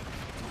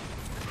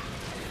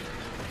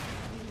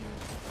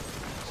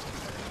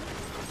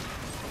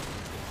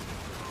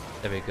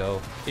 There we go.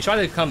 He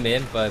tried to come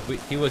in, but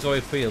he was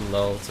already pretty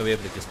low, so we were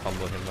able to just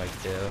combo him right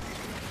there.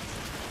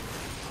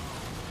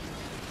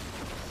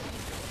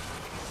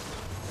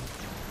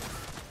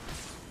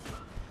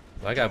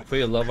 I got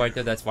pretty low right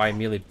there, that's why I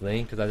immediately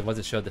blinked, because I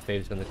wasn't sure if the fave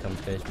was going to come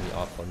finish me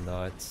off or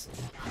not.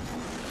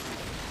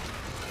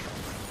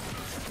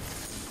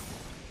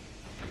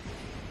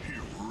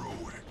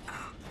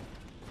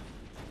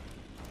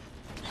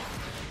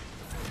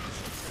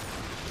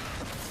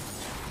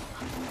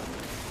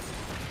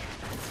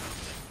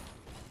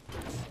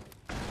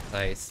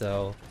 Nice,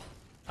 so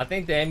I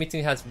think the enemy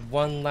team has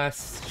one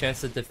last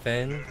chance to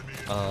defend.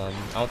 I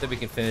don't think we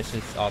can finish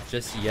this off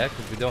just yet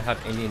because we don't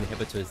have any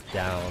inhibitors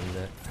down.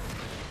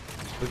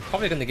 We're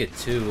probably gonna get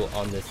 2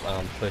 on this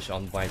push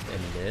on white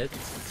and mid,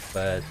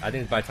 but I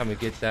think by the time we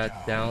get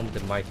that down,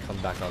 they might come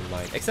back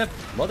online. Except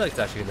Modok's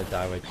actually gonna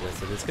die right there,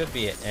 so this could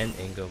be an end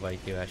angle right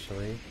here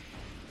actually.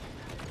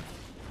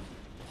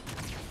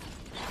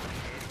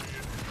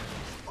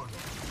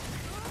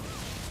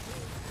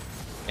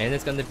 And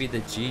it's gonna be the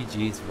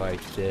GG's right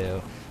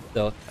there.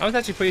 So I was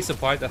actually pretty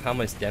surprised at how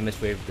much damage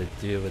we're able to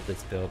do with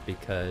this build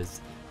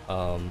because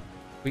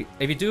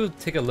if you do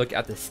take a look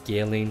at the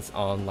scalings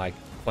on like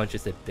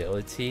Punch's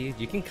ability,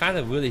 you can kind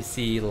of really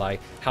see like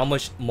how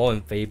much more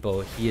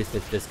unfavorable he is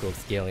with physical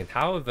scaling.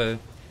 However,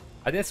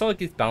 I think it sort of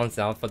gets balanced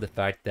out for the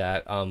fact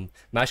that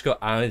magical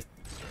items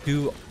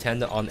do tend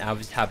to on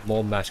average have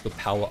more magical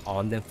power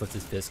on them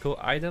versus physical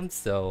items,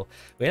 so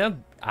we end up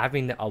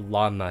having a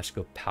lot of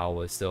magical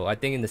power. So I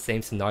think in the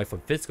same scenario for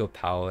physical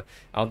power,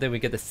 I don't think we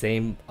get the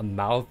same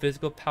amount of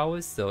physical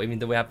powers. So even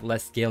though we have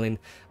less scaling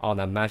on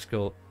our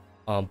magical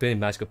building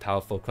magical power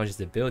for Crunch's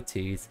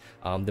abilities,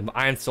 the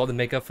items sort of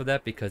make up for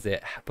that because they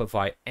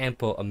provide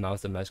ample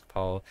amounts of magical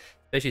power,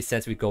 especially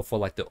since we go for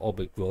like the Orb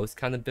of Growth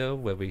kind of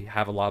build where we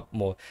have a lot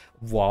more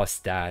raw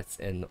stats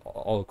and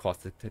all across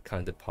the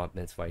kind of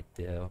departments right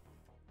there.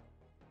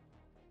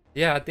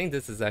 Yeah, I think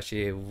this is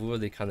actually a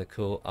really kind of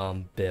cool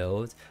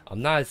build.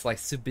 Not as like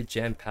super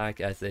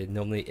jam-packed as it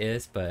normally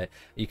is, but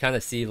you kind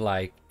of see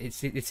like it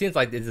seems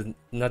like there's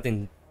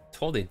nothing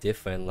totally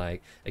different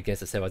like against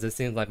the Sevog. It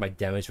seems like my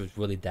damage was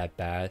really that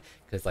bad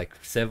because like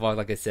Sevog,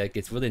 like I said,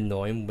 gets really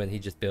annoying when he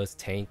just builds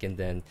tank and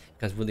then it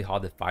becomes really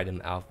hard to fight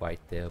him out right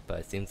there. But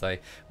it seems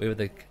like we were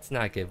the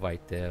snag it right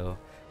there.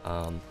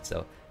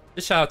 So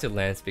just shout out to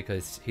Lance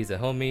because he's a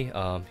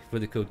homie,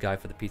 really cool guy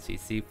for the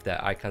PCC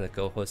that I kind of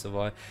co-host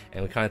over,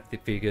 and we kind of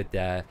figured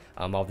that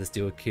I'll just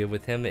do a kill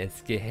with him and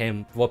get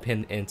him, rope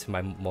him into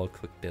my more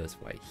quick builds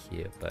right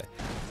here. But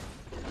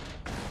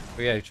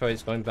yeah,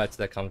 Troy's going back to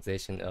that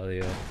conversation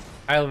earlier.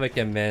 I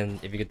recommend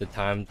if you get the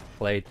time to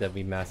play the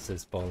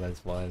remasters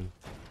Borderlands 1.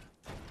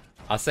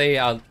 I'll say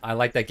I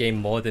like that game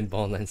more than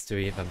Borderlands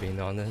 3 if I'm being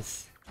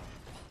honest.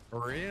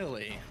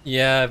 Really?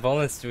 Yeah,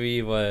 Borderlands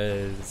 3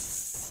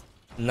 was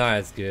not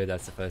as good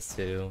as the first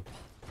two.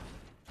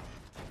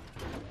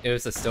 It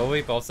was a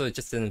story, but also it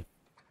just didn't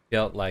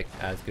feel like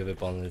as good of a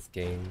Borderlands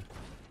game.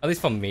 At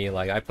least for me,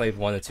 like I played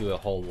 1 and 2 a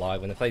whole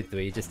lot. When I played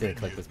 3, it just didn't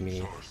click with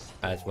me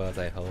as well as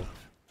I hoped.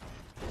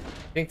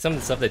 I think some of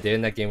the stuff they did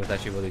in that game was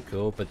actually really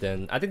cool, but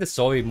then I think the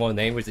story more than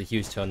anything was a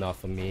huge turn off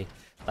for me.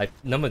 Like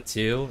number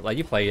 2, like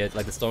you play it,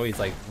 like the story is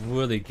like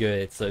really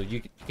good, so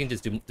you can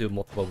just do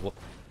multiple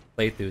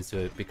playthroughs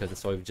to it because the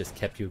story just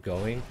kept you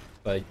going.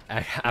 But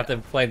after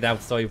playing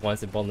that story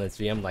once in Borderlands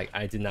 3, I'm like,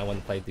 I do not want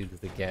to play through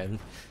this again.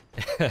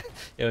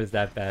 It was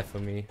that bad for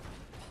me.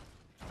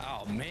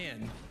 Oh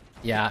man.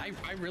 Yeah.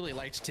 I really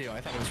liked 2.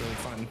 I thought it was really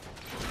fun.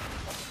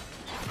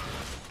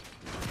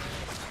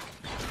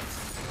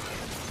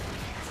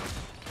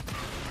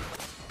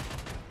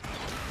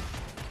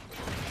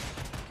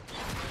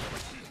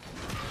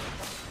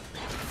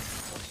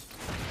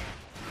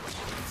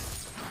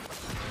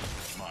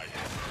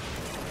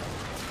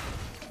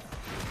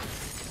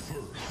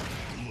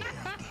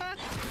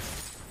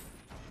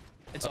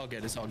 It's all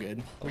good. It's all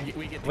good.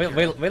 We get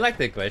the we like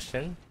the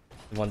question.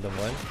 1-1.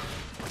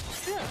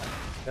 Yeah.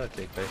 We like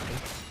the question.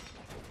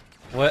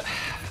 What?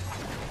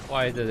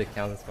 Why did it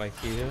count as my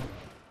Q?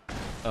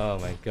 Oh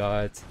my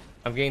god.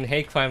 I'm getting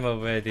hate crime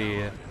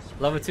already.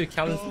 Level 2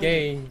 count as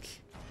gank.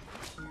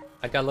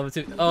 I got level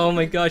 2. Oh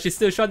my god, she's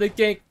still trying to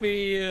gank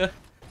me.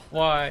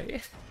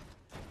 Why?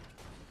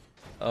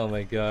 Oh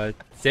my god.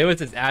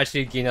 Zeus is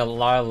actually getting a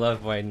lot of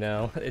love right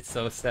now. It's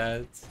so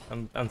sad.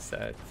 I'm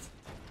sad.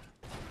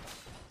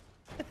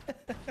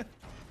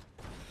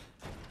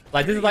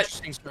 Like this is like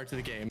interesting start to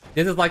the game.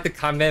 this is like the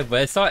combat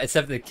where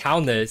except the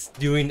counters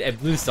doing a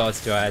blue star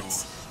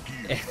strats.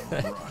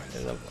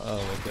 Oh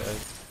my god.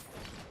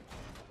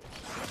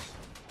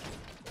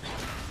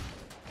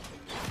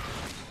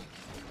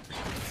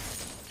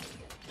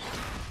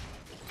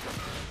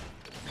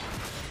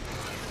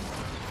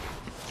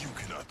 You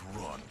cannot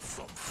run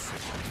from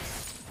fate.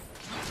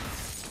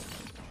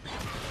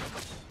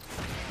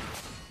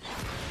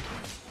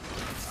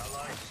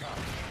 Allied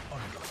tower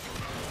under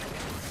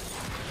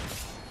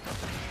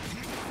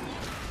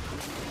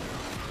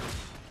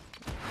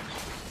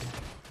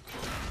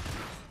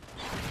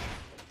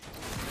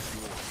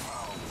your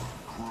power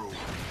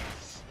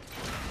grows.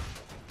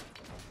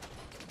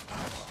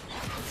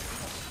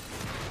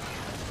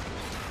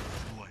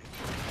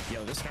 Yo,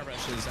 this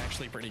hairbrush is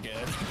actually pretty good.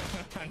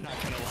 I'm not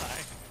gonna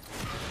lie.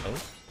 Oh.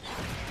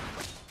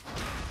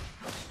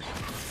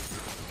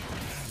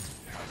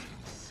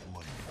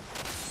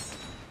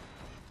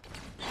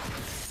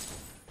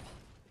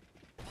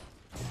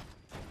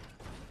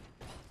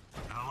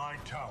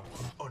 Allied tower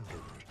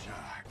under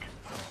attack.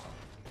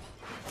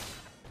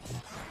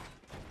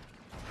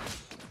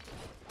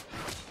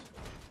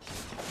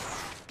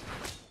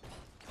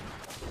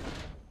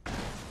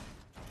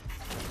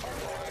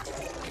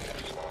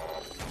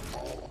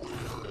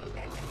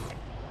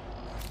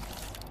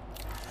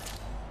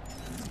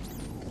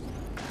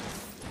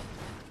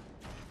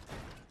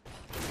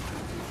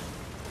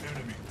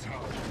 Enemy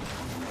tower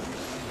under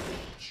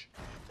siege.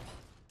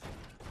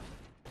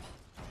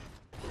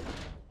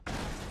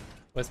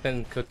 What's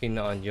been cooking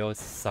on your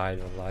side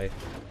of life?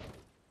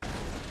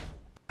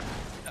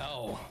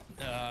 Oh,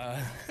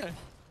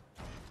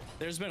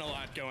 there's been a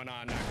lot going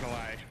on, not gonna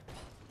lie.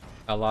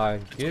 A lot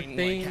of good Between,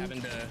 things? like,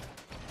 having to...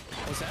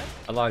 What's that?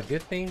 A lot of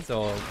good things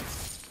or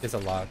just a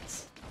lot?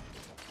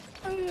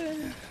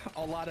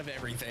 A lot of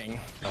everything.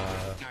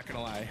 Not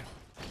gonna lie.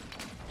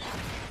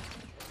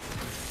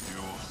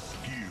 Your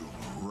skill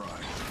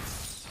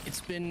rises.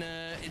 It's been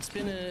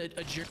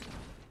a journey.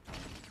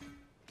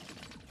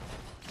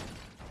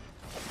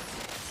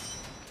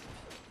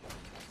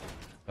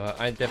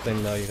 I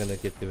definitely know you're gonna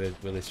get through it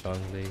really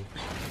strongly,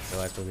 so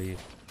I believe,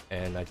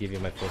 and I give you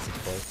my full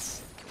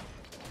supports.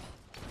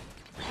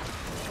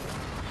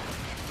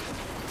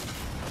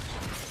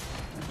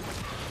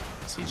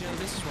 CJ,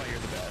 this is why you're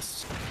the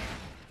best.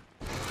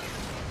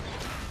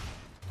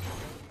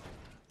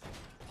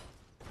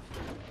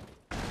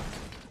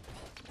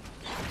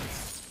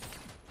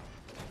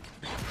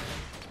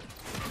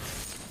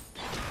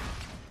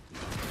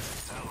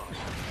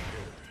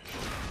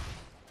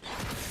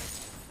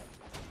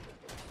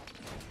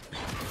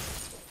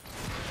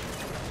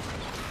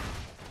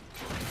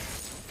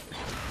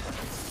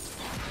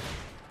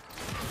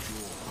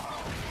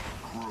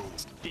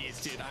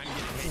 Jeez, dude, I'm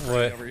getting hate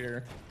What? right over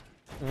here.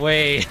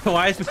 Wait,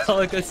 why is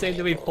Pelican saying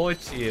to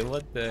report you?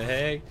 What the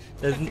heck?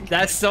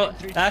 That's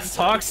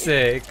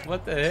toxic.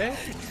 What the heck?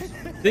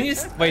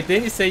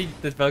 Didn't you say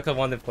the Pelican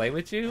wanted to play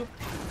with you?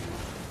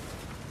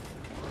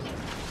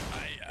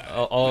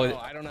 No,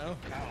 I don't know.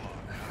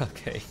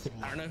 Okay.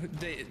 I don't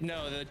know.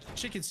 No, the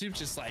chicken soup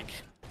just like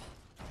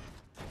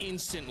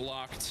instant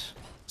locked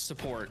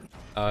support.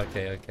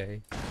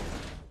 Okay.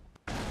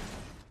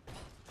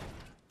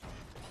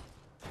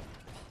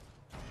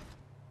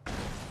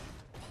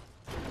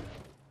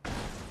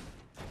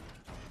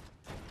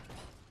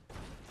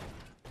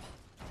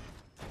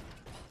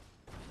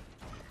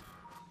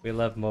 We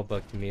love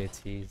mobile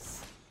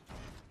communities.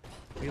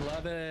 We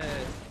love it.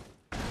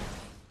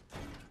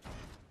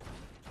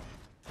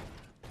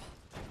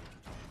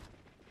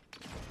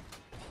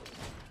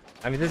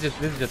 I mean, this is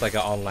just like an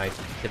online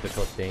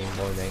typical thing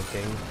more than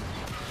anything.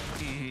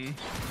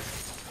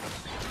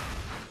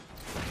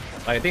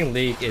 Like, I think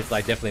League is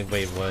like definitely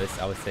way worse.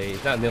 I would say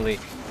it's not nearly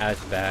as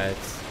bad.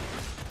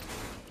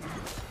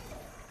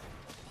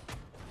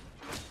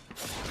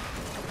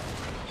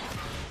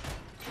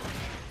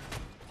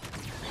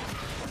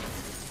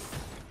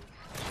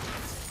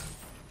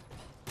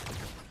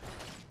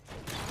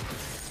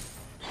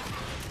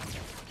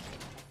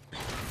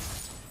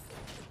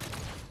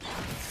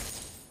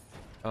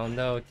 Oh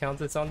no,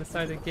 Countess on the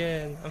side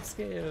again. I'm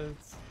scared.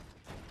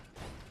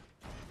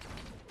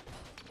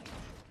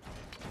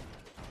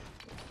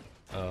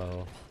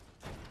 Oh.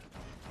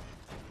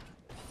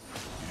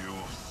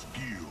 Your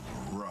skill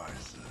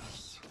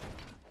rises.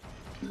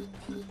 Yeah,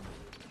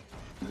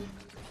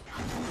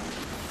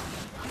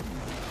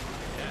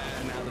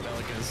 now the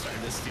Pelican's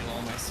starting to steal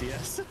all my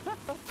CS.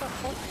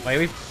 Wait,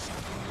 we...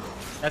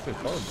 That's been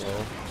cold,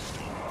 bro.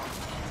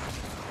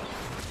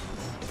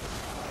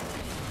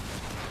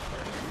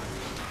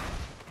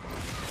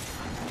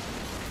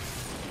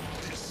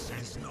 This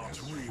is not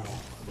real.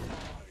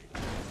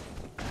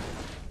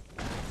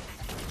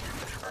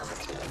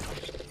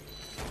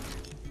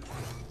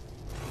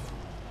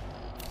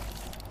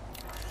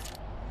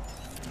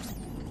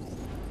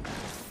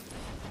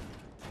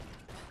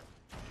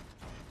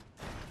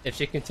 If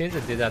she continues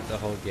to do that the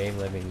whole game,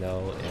 let me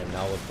know, and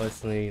I will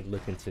personally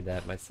look into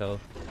that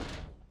myself.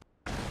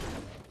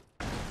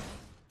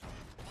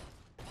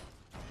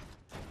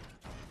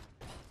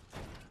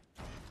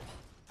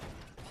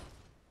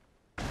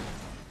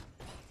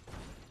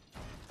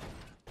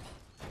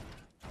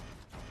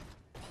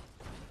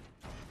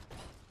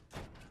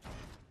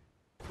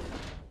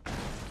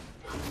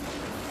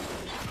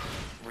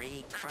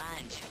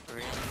 crunch,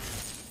 really.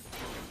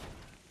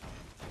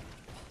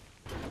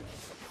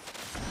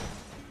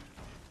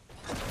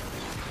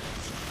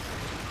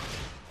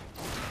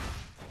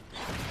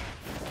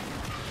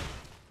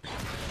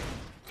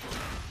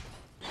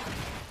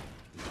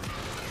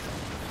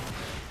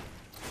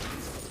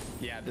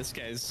 Yeah, this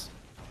guy's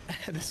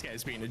this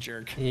guy's being a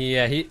jerk.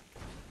 Yeah, he.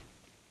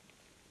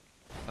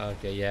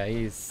 Okay, yeah,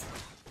 he's.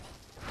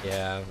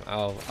 Yeah,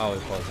 I'll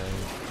report him.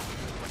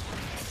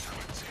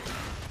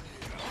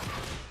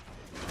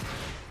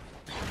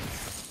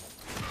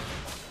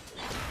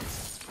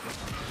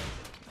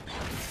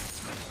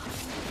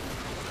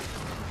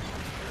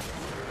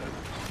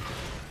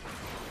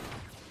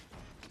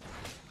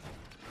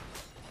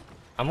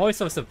 I'm always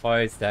so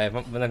surprised that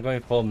when I'm going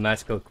full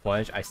magical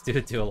quench, I still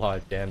do a lot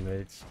of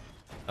damage.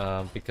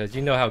 Because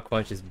you know how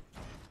quench is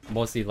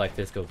mostly like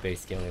physical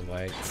based scaling,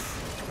 right?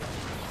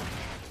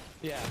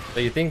 Yeah. So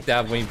you think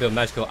that when you build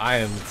magical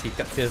items, he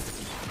feels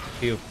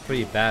feel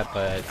pretty bad,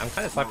 but I'm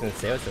kind of sucking the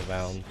sales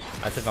around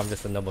as if I'm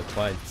just a normal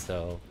quench,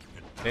 so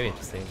very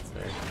interesting.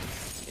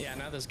 So. Yeah,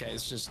 now this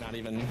guy's just not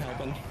even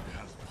helping.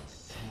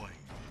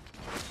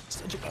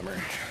 Such a bummer.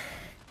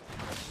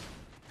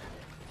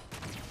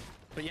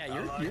 But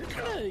yeah, you're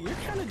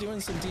kind of doing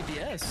some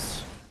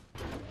DPS.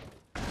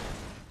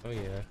 Oh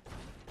yeah.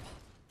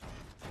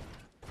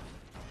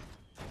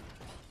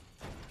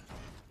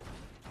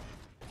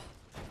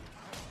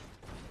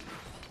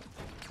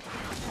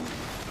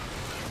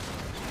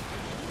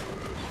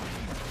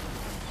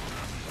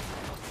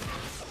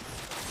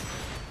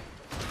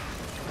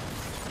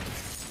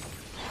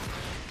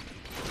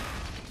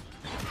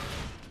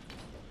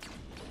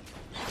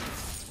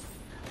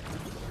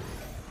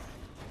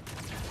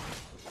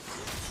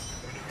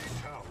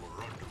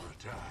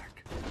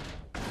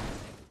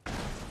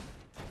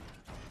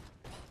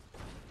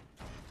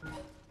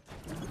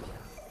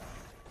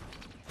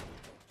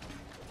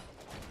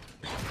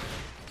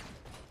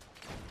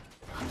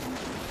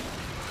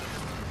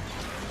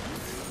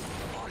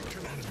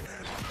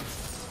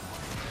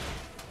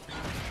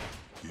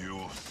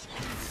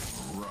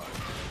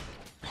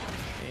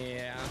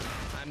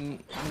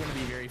 I'm gonna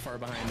be very far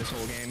behind this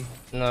whole game.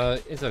 No,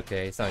 it's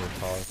okay. It's not your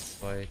fault. It's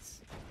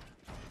twice.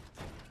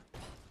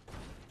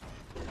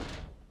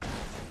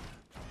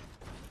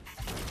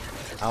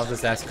 I'll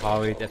just ask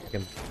Kari if we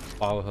can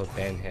follow her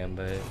ban him,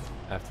 but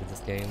after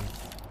this game.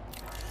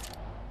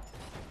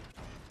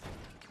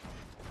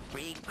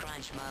 Read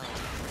crunch mode.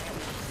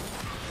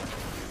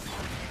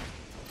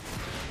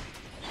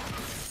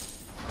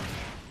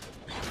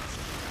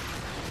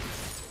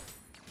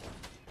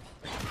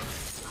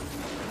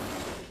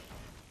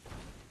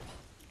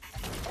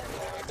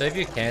 So if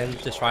you can,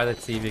 just try to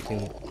see if you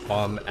can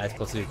farm as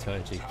close to your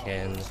turn as you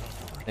can.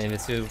 And if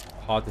it's too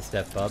hard to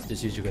step up,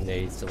 just use your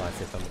grenades to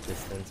last it from a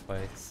distance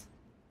fights.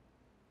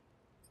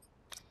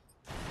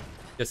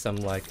 Just some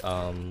like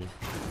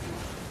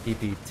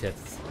DP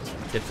tips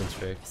and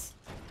tricks.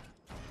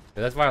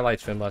 But that's why I like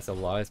Trimless a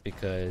lot, is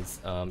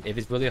because if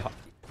it's really hard,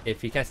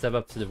 if you can't step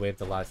up to the wave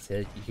the last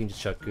hit, you can just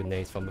chuck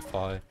grenades from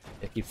afar.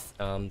 It keeps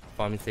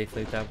farming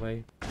safely that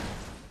way.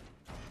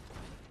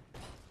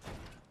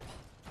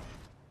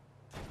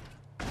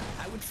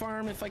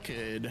 Farm if I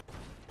could.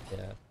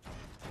 Yeah.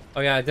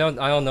 Oh yeah, I don't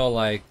know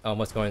like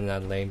what's going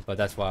on in that lane, but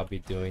that's what I'll be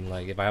doing.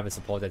 Like if I have a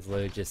support that's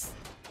literally just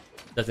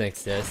doesn't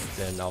exist,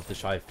 then I'll just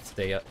try to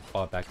stay as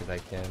far back as I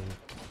can.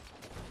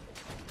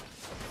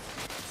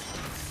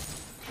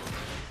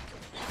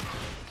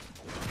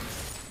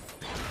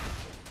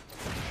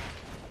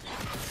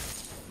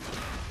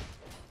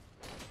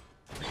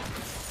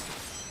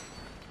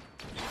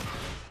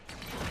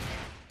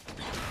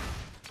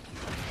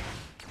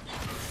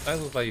 That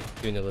looks like you're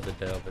doing a little bit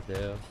better over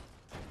there.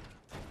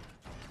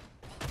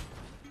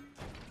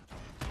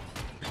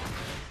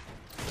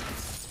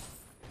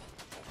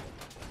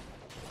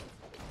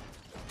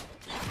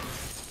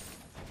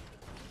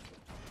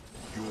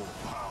 Your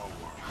power.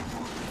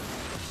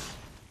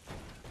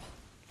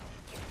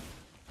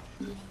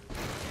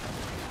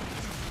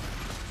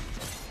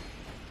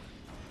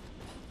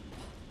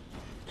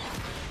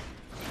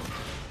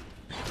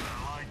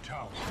 Allied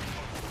tower.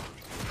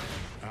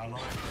 Allied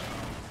tower.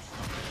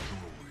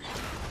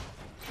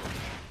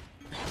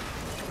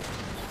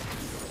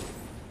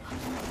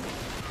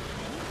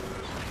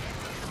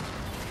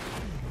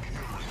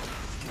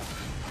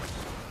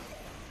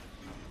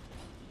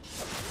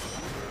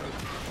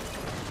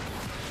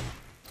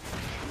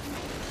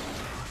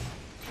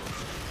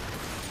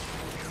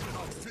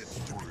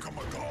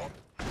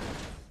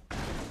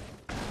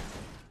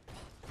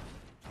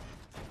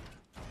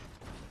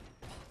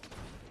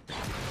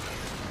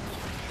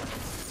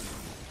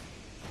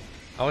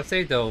 I would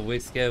say though, we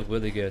scale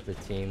really good as a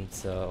team,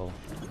 so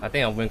I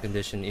think our win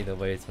condition either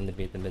way is going to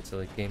be the mid to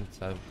late game.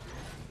 So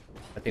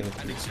I think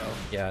so.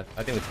 Yeah,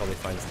 I think we're totally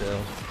fine still.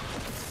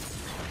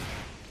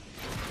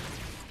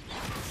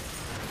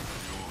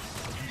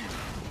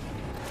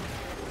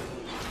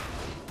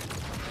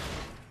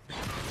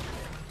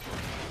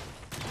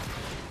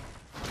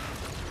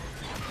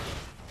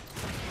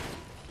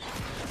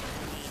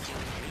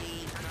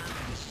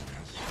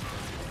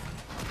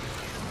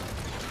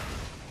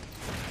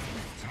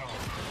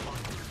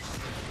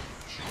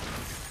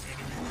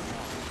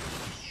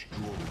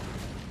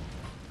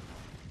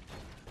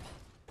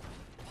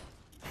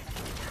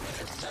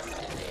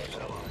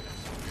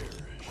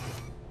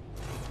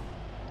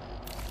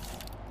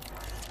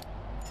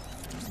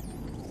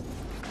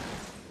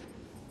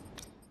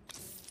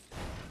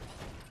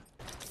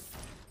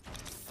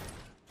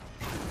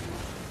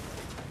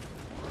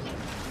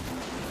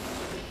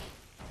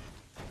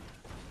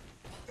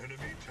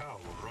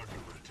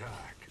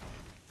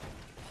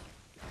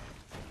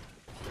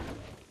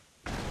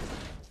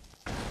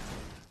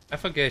 I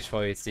forget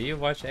choice. Do you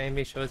watch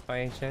anime shows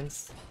by any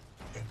chance?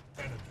 An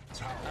enemy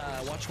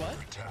tower. Watch what?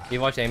 Do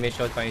you watch anime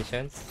shows by any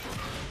chance?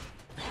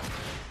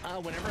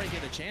 Whenever I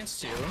get a chance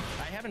to.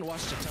 I haven't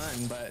watched a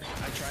ton, but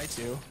I try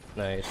to.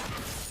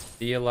 Nice.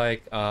 Do you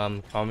like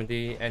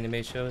comedy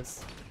anime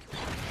shows?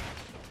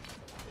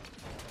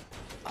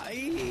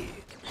 I'm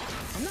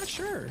not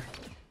sure.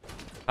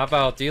 How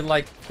about, do you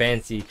like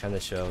fancy kind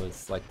of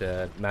shows, like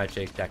the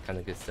magic, that kind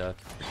of good stuff?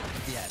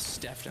 Yes,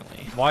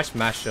 definitely. Watch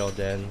MAGICIAL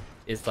then.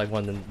 It's like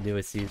one of the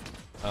newest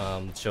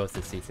shows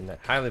this season. I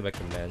highly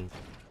recommend.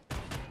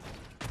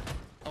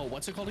 Oh,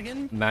 what's it called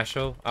again?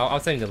 MAGICIal. I'll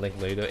send you the link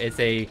later. It's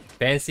a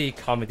fancy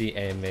comedy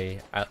anime.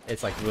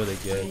 It's like really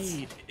good.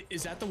 Wait,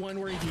 is that the one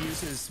where he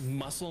uses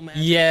muscle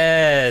magic?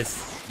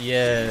 Yes! Have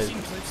Yes! you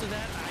seen clips of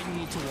that? I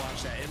need to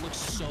watch that. It looks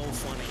so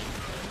funny.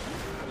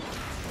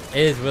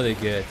 It is really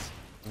good.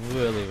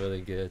 Really,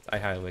 really good. I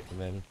highly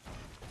recommend.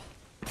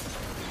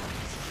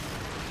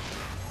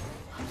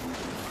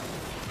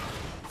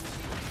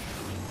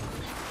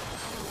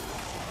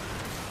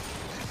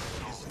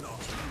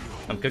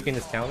 I'm cooking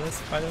this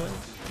countless, by the way.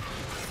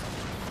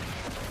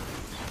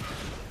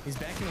 He's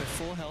back in with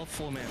full health,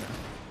 full mana.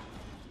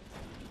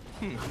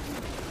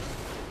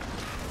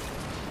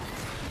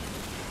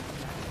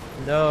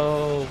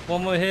 No!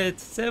 One more hit!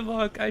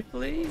 Sivok, I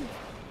believe!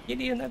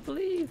 Gideon, I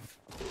believe!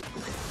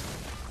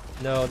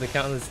 No, the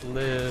countless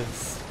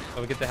lives.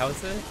 Oh, we get the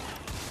house in?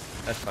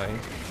 That's fine.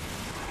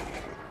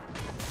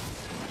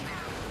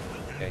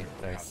 Okay,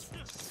 nice.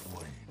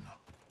 Slain.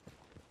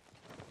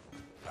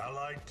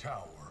 Allied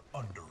tower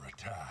under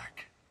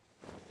attack.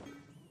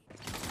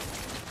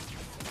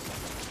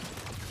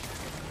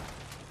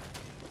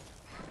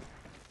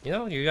 You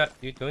know, you're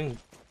doing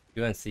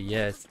good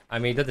CS. I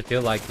mean, it doesn't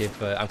feel like it,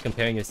 but I'm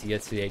comparing your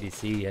CS to the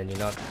ADC, and you're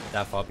not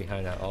that far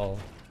behind at all.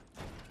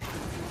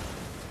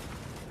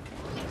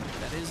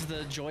 That is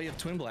the joy of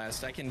Twin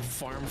Blast. I can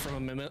farm from a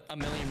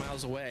million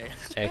miles away.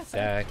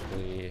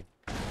 Exactly.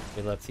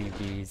 We love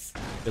TBs.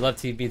 We love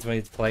TBs when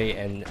it's play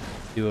and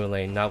dual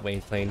lane, not when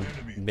it's playing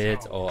mid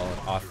or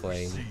off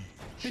lane.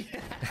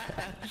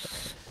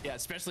 Yeah,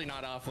 especially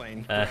not off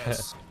lane.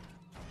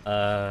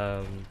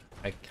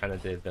 I kind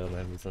of did build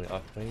them recently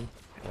off lane.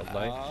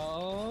 Like.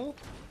 Oh.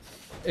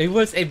 It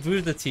was a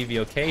bruiser TV,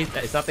 okay?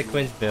 It's not the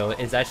Quinch build,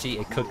 it's actually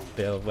a cooked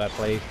build where I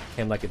play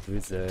him like a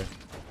bruiser.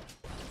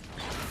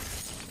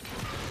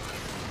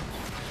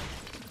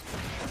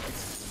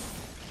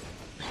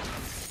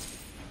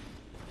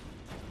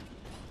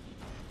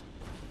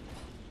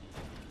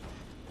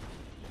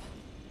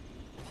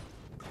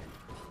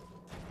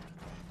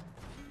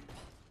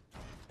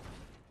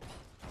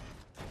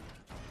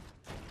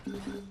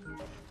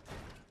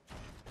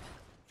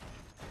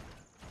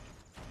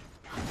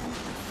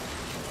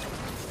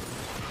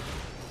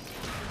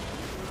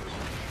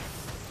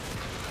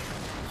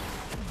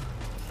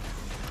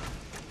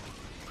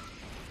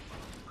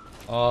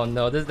 Oh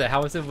no, this is the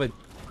house with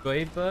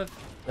Brave buff?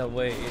 No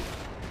way.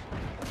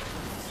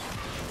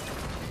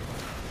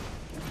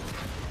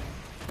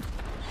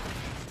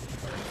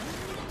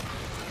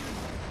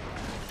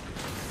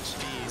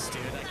 Jeez,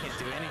 dude, I can't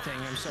do anything.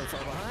 I'm so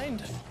far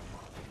behind.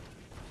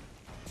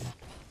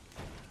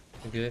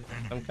 Good.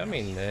 I'm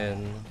coming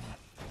in.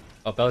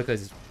 Oh,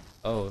 Bellica's.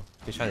 Oh,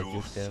 he's trying to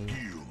juke him.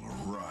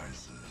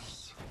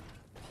 Rises.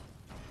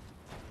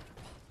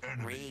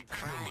 Enemy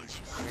Recrunch.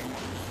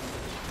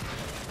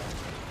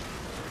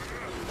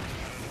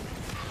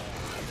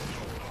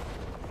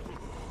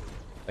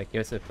 Like,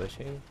 here's it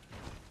pushing.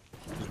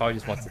 He probably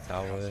just wants the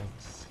tower.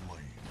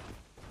 slain.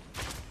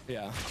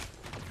 Yeah.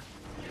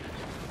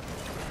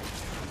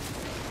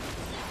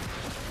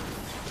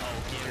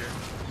 Oh, get her.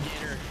 Get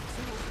her.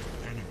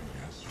 Enemy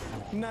has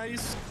fallen.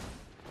 Nice.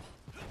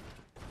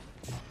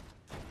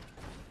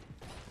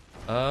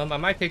 I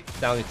might take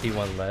down the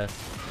T1 left,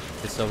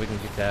 just so we can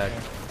get that.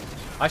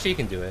 Actually, you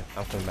can do it.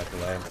 I'm coming back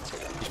away.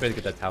 You should really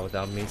get that tower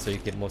down me, so you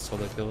get more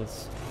solo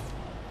kills.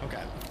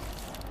 Okay.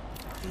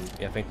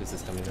 Yeah, I think this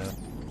is coming up.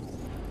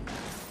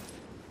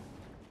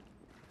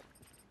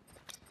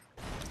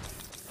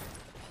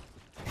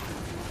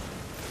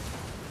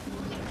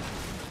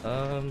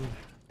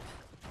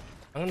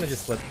 I'm gonna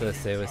just let the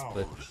Sailor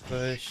split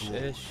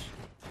push-ish.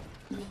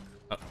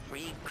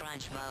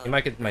 Recrunch mode. You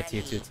might get my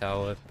ready. tier 2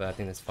 tower, but I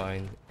think that's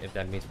fine if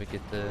that means we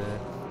get the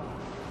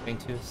main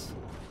 2s.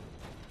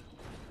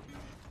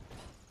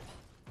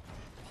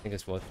 I think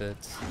it's worth it.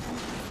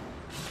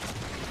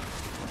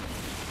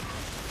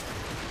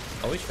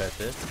 Oh, we tried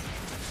this.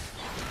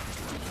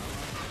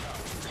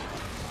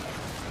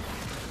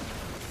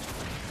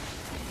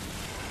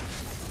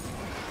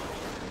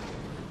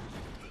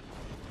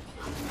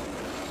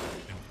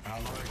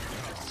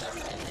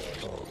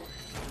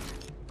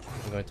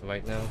 I'm going to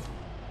right now.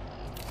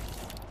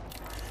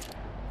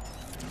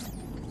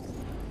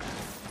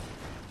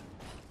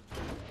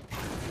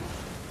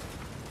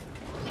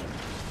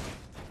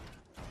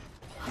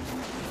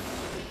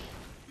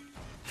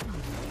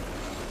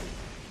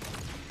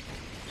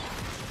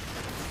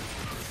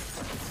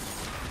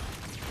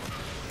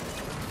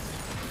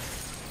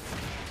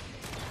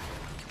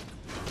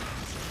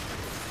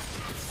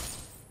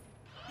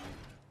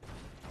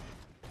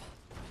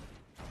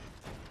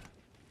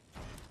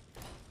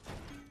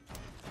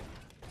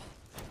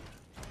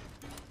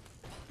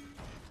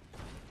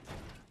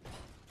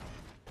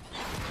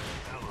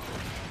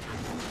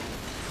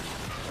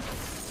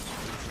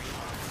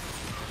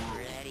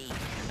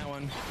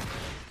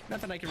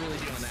 Nothing I can really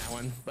do on that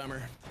one.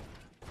 Bummer.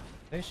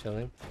 Hey,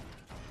 chilling.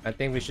 I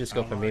think we should just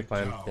go for me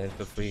prime then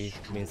for free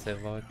me and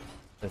Sevlog.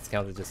 Let's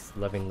counter just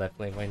loving left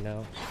lane right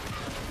now.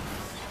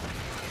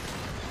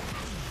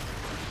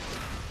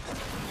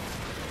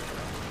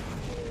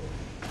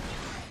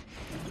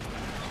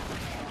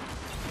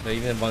 So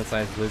even if one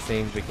side is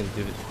losing, we can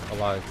do a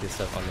lot of good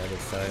stuff on the other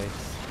side.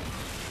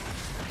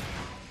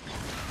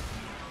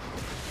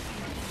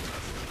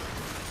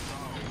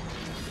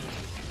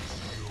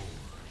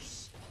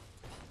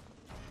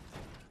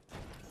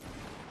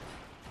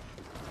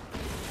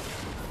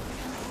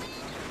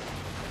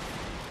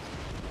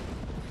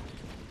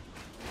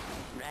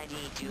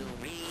 Ready to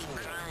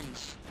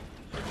re-crunch.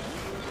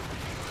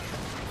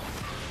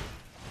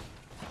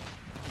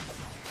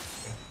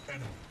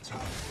 Enemy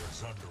tower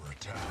is under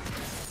attack.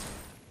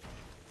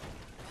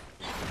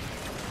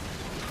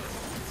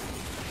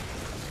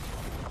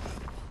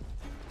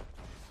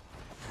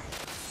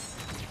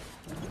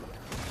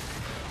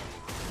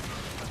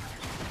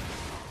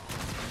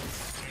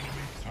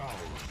 Enemy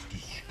tower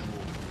destroyed.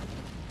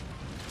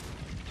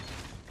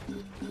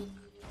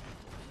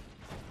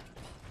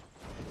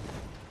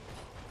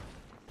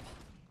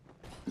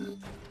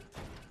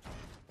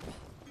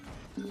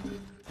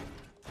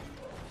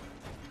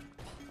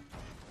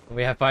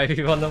 We have 5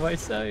 people on the right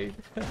side.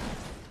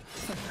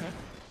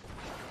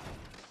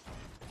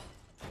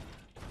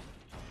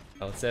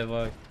 Oh,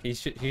 Sevlog, he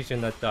should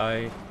not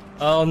die.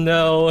 Oh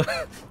no!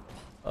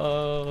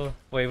 Oh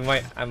wait,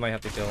 I might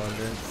have to go on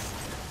this.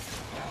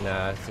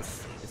 Nah,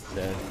 it's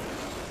dead.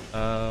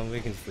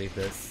 We can sleep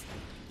this.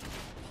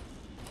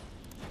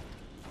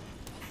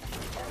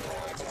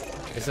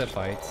 It's a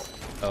fight.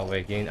 Oh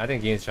wait, I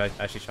think Gain's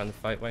actually trying to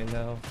fight right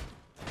now.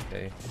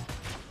 Okay.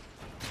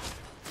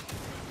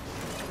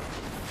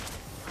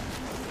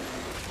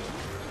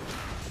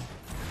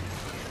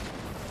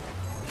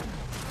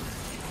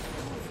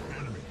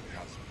 Enemy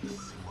has been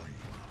slain.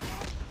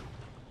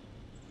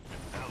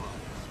 An ally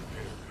has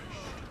perished.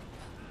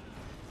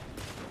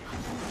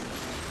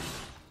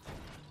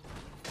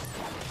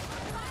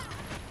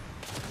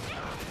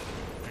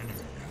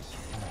 Enemy has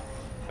fallen.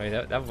 Wait,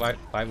 that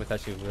fight was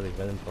actually really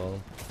winnable.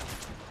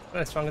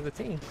 Not as strong as the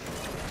team.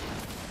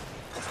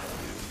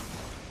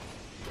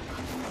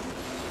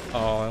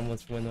 Oh, I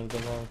almost went over the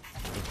wall.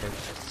 Okay.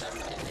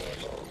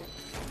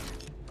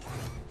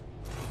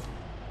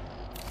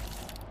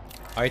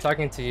 Are you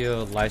talking to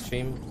your live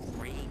stream?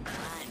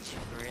 Re-crunch.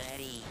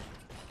 Ready.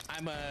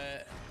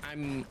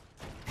 I'm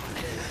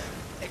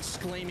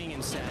exclaiming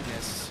in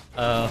sadness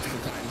Oh,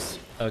 sometimes.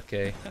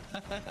 okay.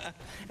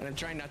 And I'm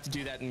trying not to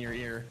do that in your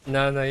ear.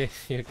 No,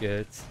 you're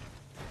good.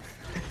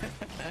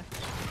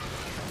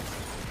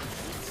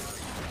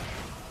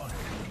 Under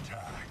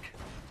attack.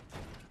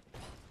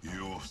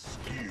 Your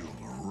skill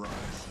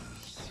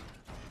rises.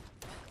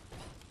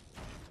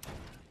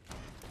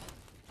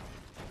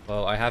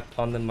 Well, I have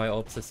plundered my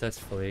orb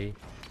successfully,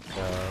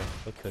 so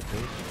what could be?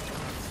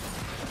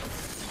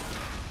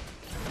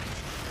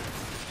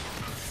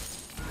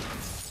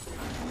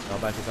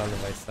 Back is on the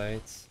right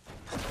side.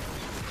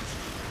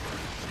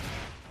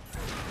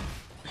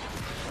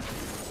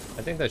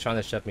 I think they're trying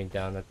to shut me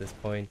down at this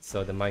point,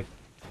 so they might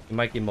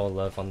get more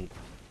love on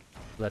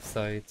left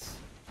side.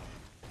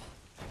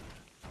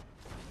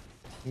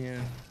 Yeah.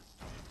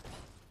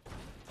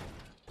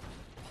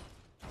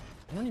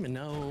 I don't even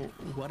know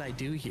what I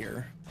do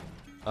here.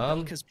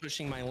 Because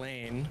pushing my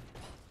lane,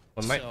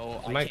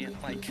 so I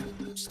can't like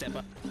step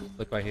up.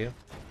 Look right here.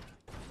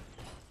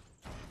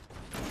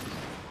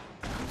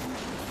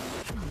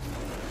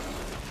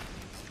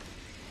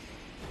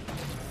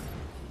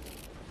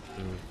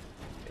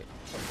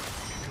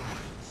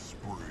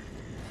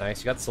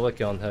 Nice, you got the solo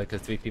kill on her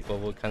because 3 people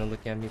were kind of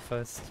looking at me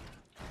first.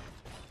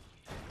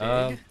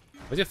 What's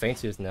your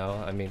feint use now?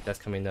 I mean, that's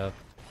coming up.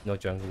 No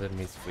jungler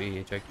means free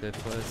ejected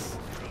plus.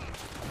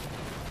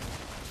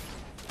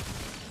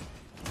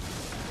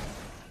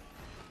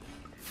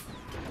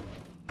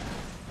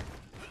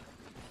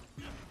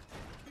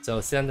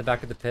 So sit on the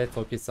back of the pit,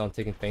 focus on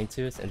taking feint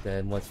use, and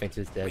then once feint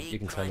use is dead, you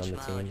can turn on the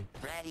team.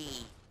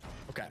 Ready.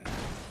 Okay.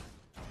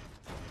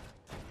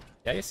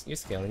 Yeah, you're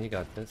scaling, you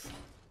got this.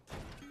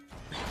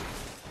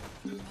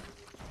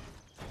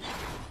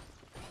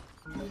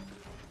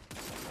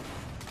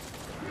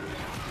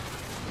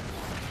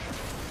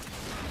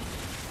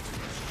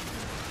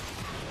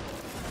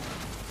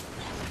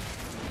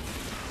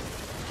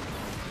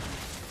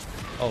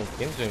 Oh,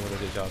 Game's doing a really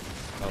good job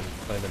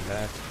playing them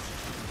back.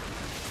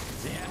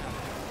 Yeah.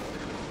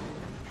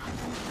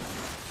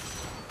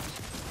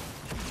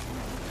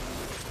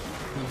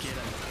 Get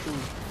him.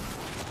 Ooh.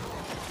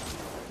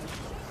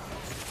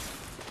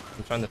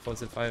 I'm trying to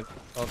falsify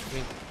off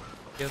me.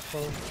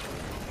 Careful.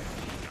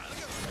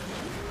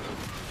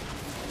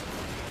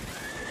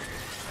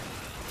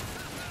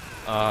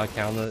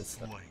 Countless.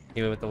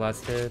 He with the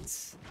last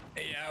hits.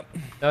 Yeah.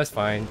 That was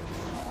fine.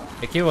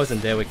 If he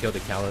wasn't there, we killed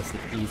the countless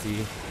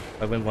easy.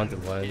 I went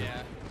 1-1.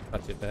 Yeah.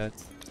 Not too bad.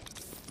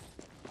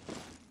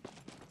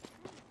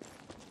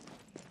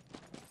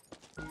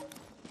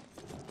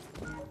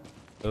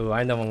 Oh,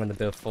 I know I'm gonna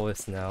build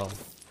Forest now.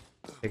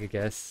 Take a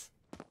guess.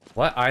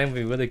 What item would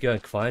be really good on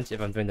Crunch if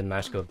I'm doing the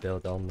magical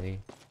build only?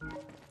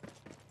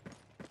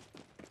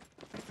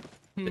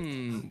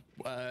 I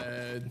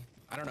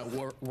don't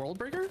know. World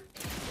Breaker?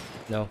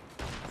 No.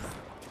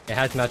 It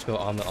has magical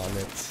armor on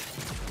it.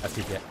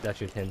 That's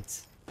your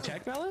hint.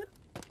 Tech Mallet?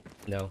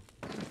 No.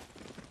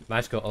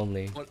 Magical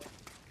only. What?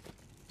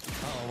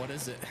 Oh, what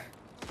is it?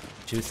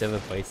 Truesilver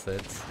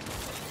Bracelet.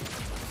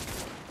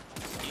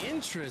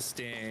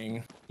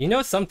 Interesting. You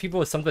know, some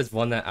people sometimes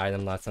want that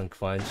item lots on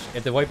Crunch.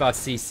 If they worry about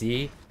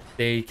CC,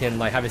 they can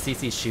like have a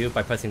CC shoot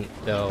by pressing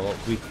the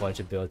weak Crunch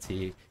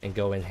ability and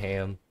go in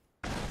ham.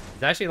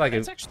 It's actually like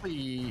That's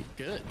actually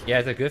good. Yeah,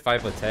 it's a good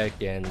fight for tech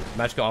and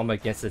magical armor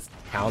against its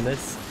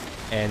counters,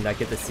 and I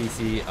get the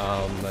CC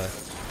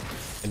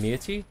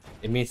immunity.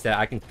 It means that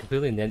I can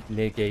completely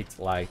negate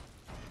like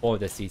all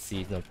the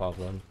CCs, no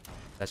problem.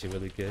 It's actually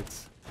really good.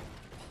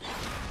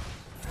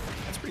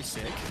 That's pretty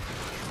sick.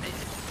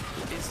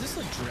 Is this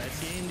a Dread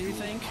game, do you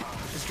think?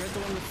 Is Dread the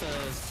one with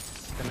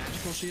the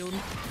magical shield?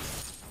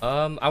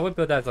 I would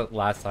build that as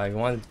last time. I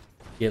want to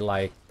get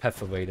like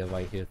Perforator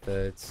right here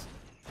third.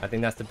 I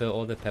think that's the build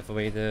order,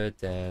 Perforator,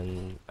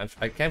 then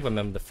I can't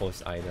remember the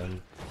first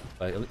item,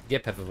 but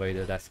get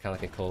Perforator, that's kind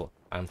of like a cool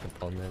item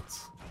component.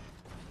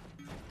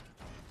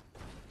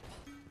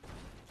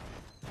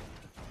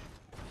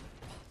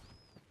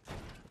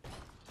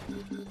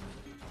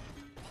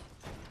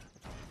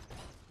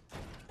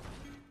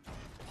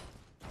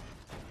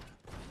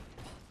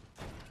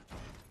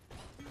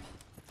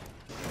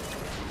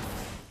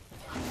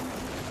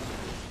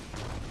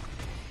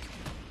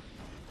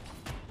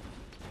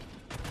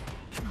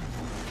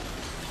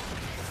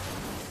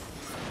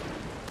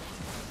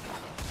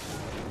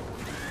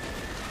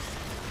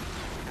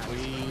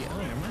 Oh,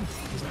 never mind.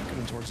 He's not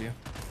coming towards you.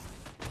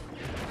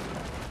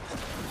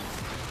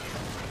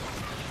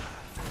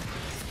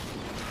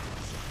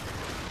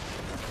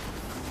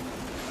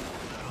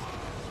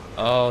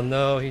 Oh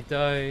no, he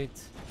died.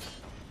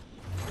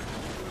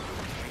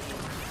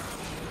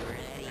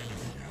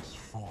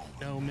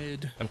 No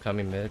mid. I'm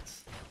coming mid.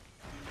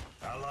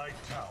 Allied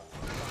tower.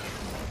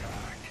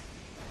 Back.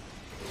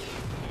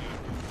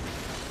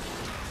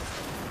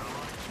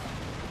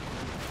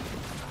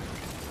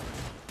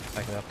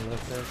 Backing up a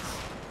little bit.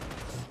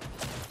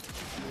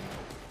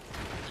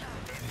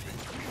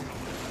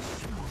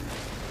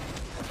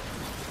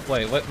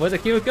 Wait, where'd the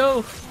Q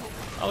go?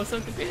 I was so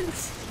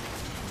confused.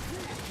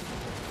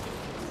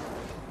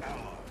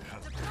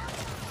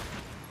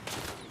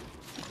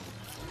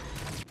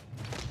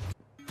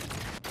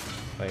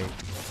 Wait.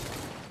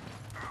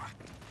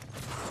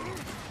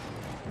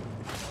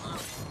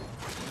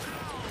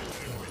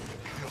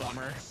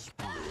 Bummer.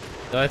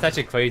 No, it's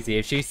actually crazy.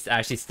 If she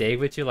actually stayed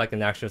with you like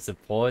an actual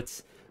support,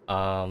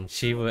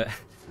 she would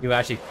you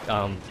actually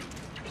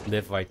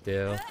live right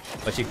there.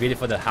 But she greeted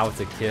for the house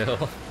to kill.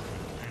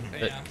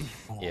 But,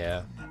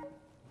 yeah.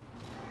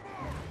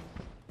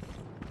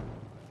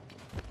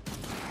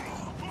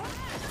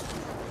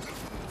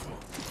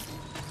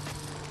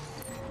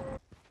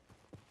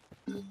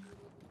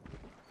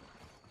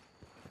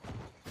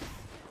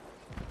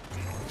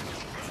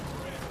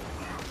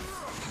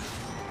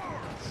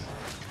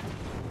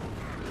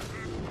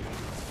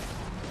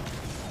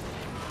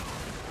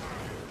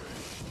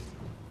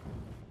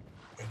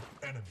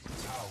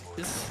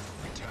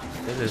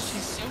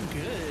 She's so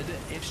good.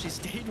 If she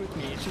stayed with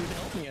me, she would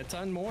help me a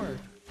ton more.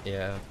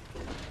 Yeah.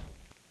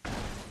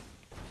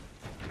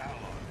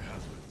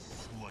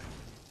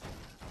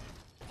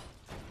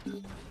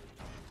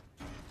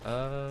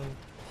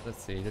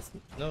 Let's see. There's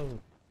no.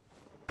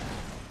 I'm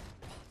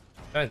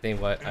trying to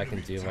think what I can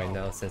do right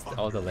now since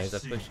all the lanes are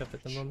pushed up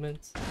at the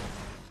moment.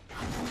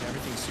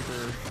 Everything's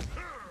super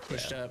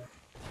pushed up.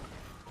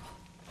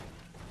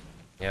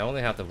 Yeah, I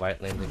only have the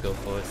right lane to go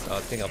for, so I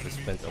think I'll just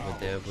sprint over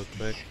there real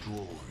quick.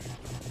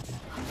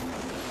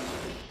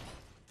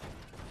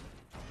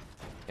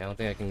 Yeah, I don't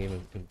think I can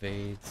even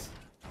invade.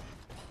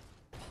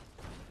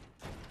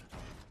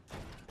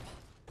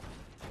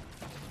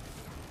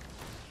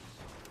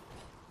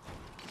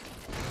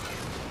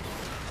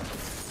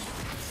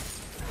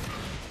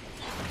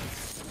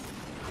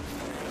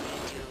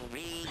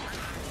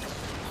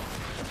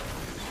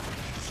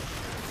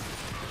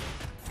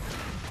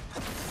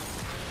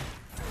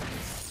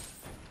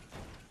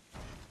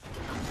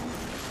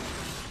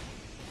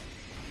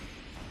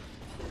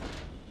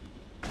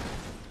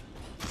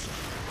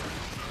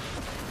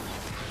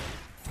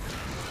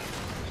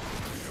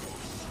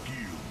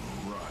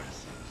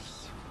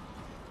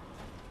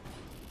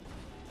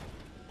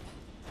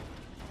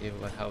 See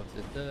what house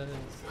it does.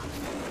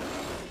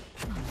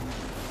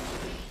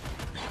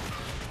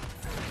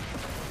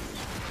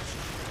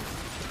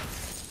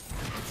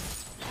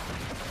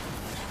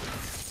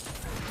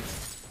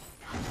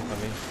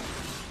 Coming.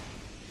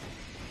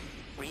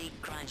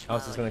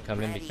 House is gonna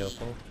come in, be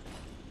careful.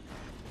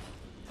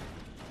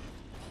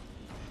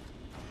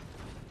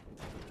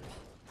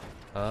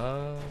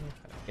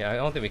 Yeah, I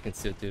don't think we can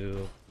still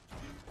do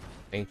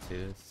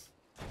Tainted.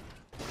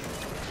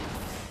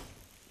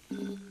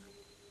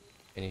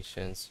 any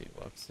chance he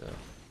walks up.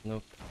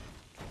 Nope.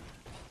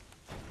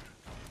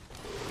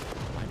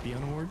 Might be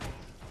on a ward.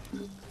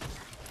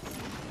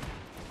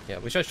 Yeah,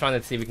 we're just trying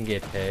to see if we can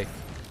get a pick.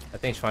 I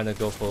think trying to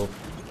go for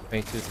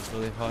 22 is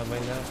really hard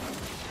right now.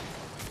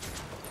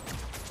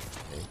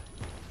 Okay.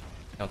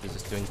 Counter's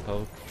just doing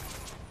poke.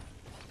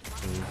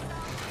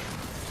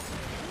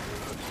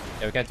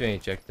 Yeah, we can't do any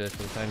objectives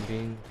for the time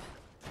being.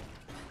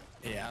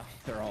 Yeah,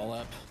 they're all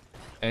up.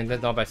 And the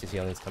Knob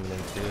ICC is coming in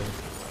too.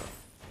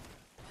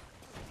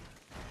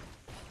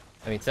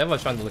 I mean,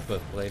 everyone's trying to look for a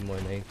play more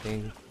than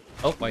anything.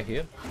 Oh, right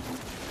here.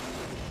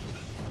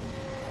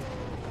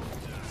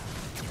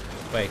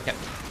 Wait, can't.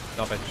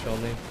 Knob ICC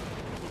only.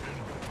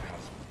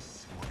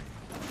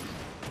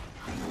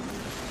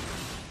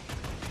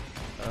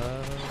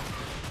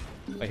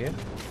 Right here.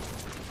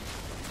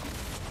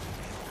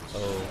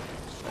 Oh,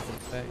 that's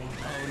insane.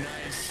 Oh,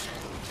 nice.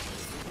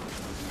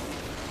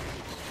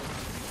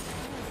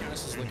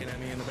 Jonas is looking at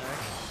me in the back.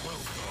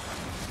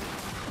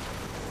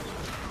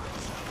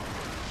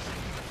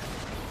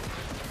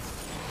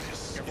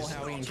 Careful,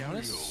 Howie and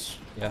Jonas.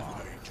 Yeah.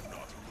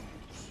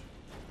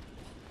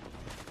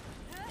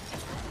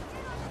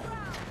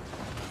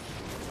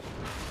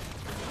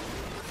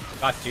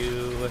 Got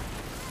you.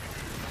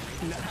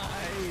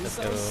 Nice.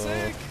 So That was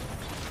sick.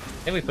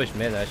 I think we push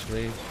mid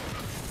actually.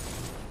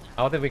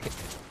 I don't think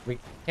we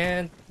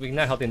can. We're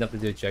not healthy enough to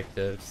do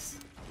objectives.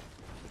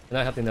 We're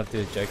not healthy enough to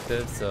do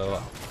objectives,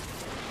 so.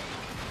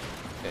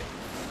 Okay.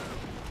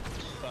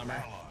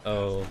 Bummer.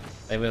 Oh,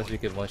 I realized we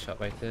could one shot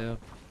right there.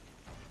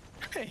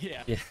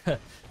 Yeah. Yeah.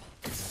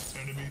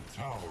 Enemy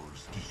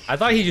towers I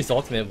thought he used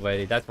ultimate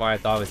already. That's why I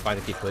thought it was fine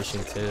to keep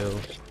pushing too.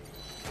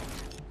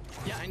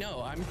 Yeah, I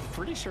know. I'm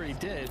pretty sure he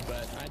did,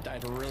 but I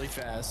died really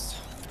fast.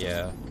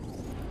 Yeah.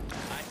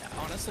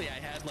 Honestly, I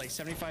had like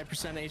 75%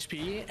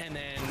 HP, and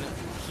then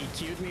he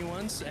Q'd me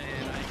once,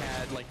 and I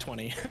had like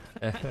 20.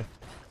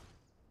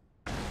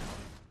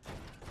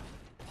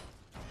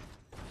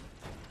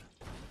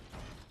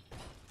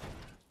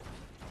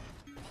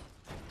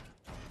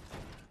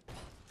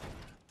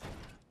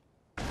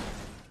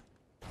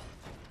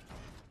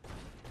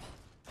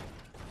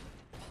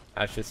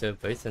 I should say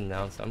Bracelet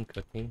now, so I'm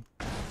cooking.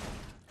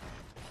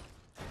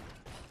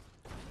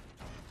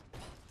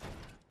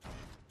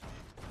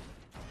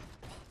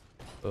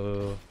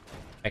 Oh,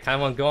 I kind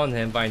of want to go on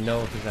him, but I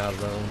know he's not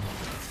alone.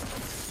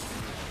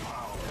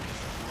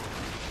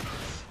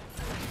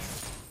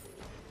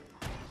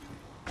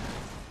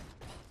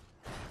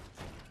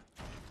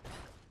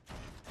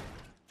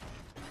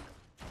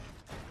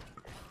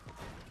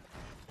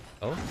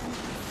 Oh?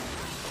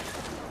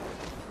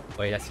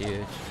 Wait, that's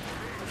huge.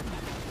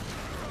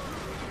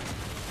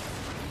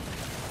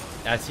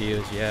 That's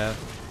huge, yeah.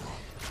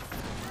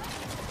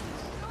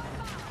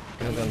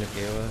 I'm going to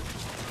Kira.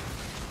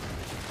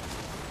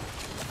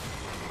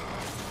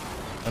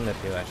 I'm gonna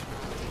do actually.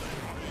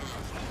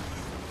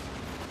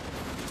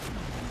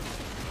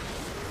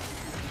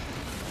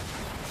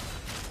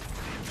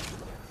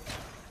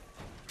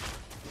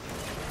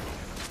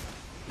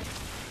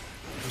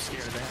 I'm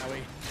scared of the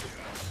Howie.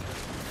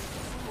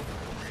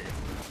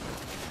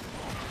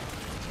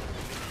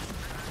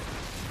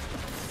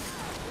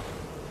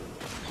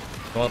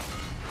 Well.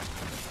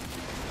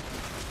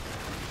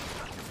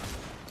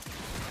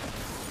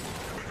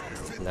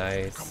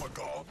 Nice.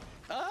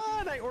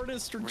 Ah, I ordered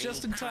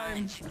just in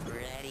time.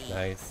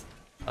 Nice.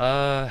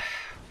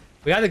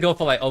 We had to go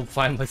for like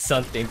Offlane with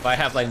something, but I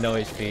have like no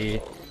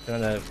HP.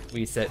 I'm gonna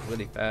reset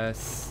really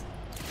fast.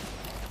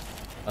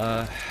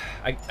 I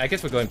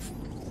guess we're going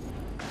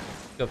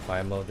go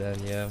fire mode then.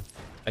 Yeah,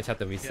 I just have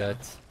to reset.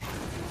 Yeah.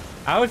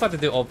 I always like to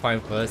do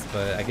Offlane first,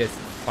 but I guess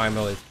fire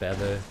mode is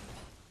better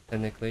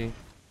technically.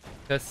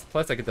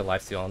 Plus I get the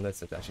lifesteal on this,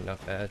 so it's actually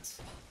not bad.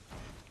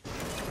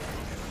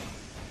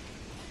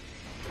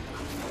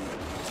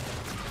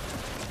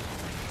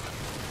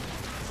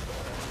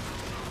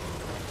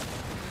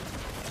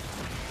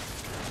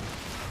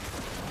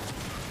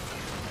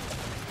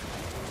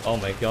 Oh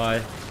my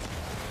god.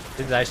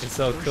 This is actually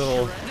so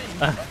cool.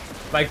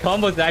 My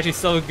combo is actually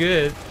so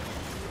good.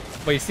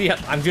 But you see,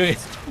 I'm doing it.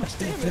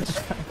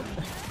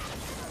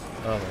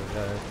 Oh my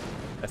god.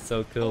 That's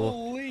so cool.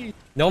 Holy.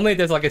 Normally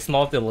there's like a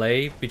small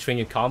delay between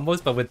your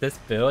combos, but with this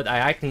build,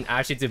 I can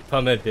actually do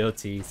permanent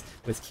abilities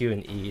with Q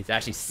and E. It's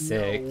actually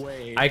sick. No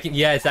way.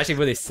 Yeah, it's actually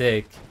really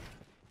sick.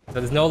 So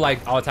there's no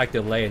like auto attack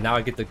delay, and now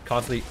I get to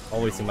constantly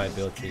always do my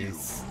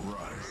abilities.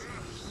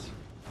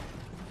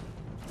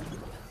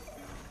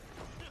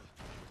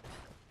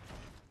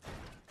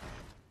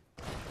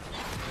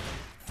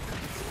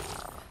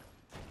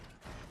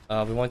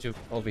 We want you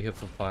over here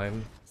for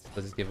Prime,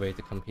 so just get ready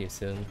to come here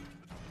soon.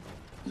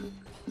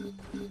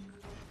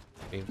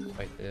 Okay,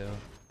 right there.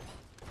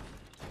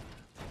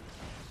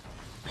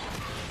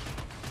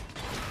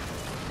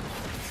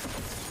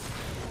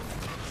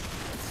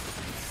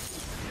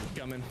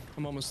 Coming.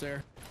 I'm almost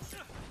there.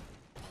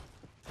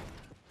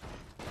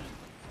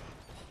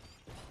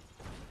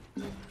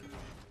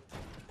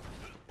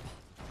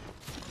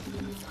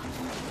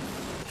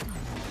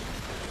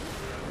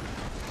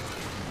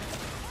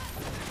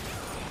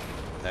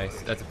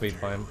 Nice, that's a free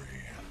farm.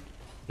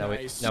 Now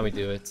nice. now we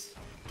do it.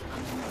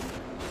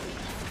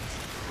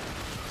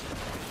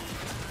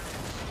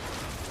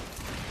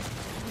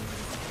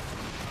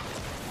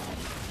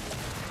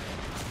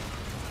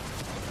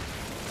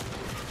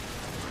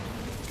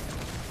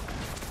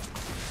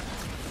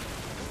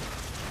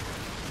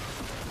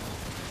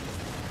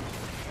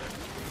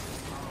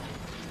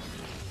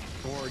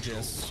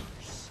 Gorgeous.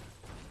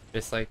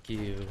 Just like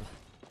you.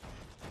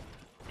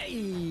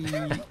 Hey.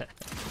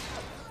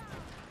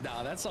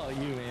 Nah, that's all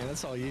you, man.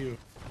 That's all you.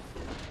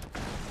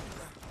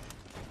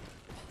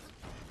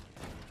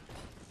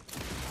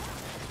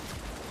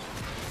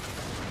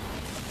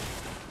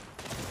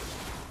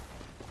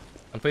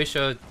 I'm pretty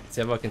sure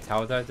Zero can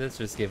tower dive this.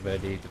 Just get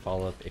ready to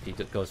follow up if he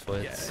goes for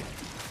it. Yeah.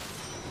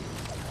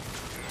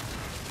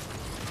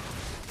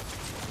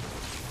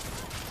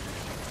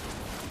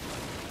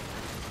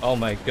 Oh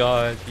my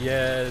god,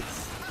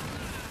 yes!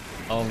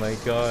 Oh my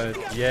god,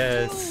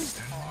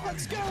 yes!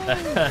 Let's go!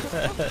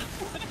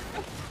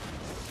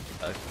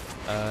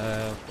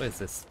 What is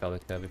this spell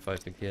card before I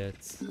forget?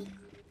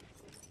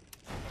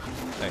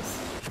 Nice.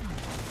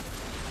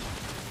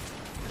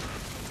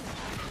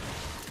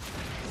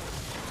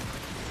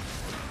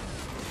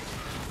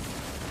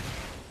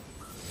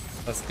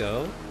 Let's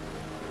go.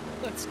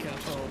 Let's go.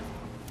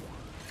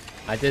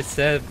 I just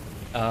said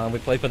we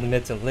play for the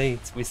mid to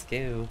late. We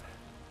scale.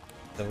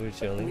 So we're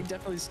chilling. We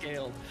definitely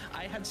scaled.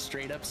 I had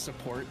straight up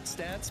support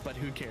stats, but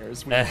who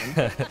cares? We won.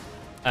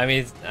 I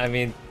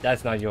mean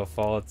that's not your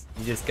fault.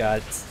 You just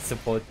got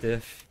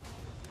supportive.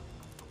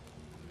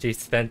 She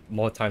spent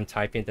more time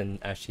typing than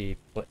actually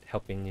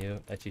helping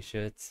you, as she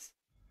should.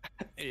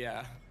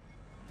 Yeah.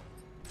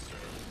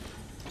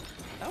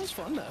 That was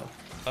fun though.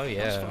 Oh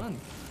yeah. That was fun.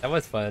 That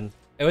was fun.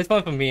 It was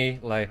fun for me,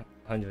 like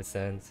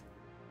 100%.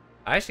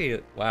 I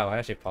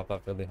actually popped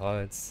up really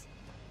hard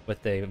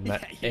with the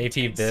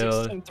AP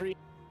build.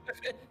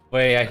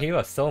 Wait, I heal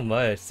up so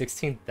much.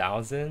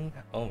 16,000?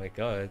 Oh my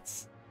god.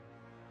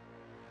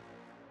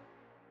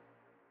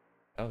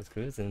 I was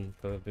cruising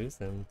for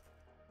boosting.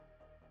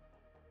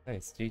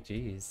 Nice,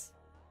 GG's.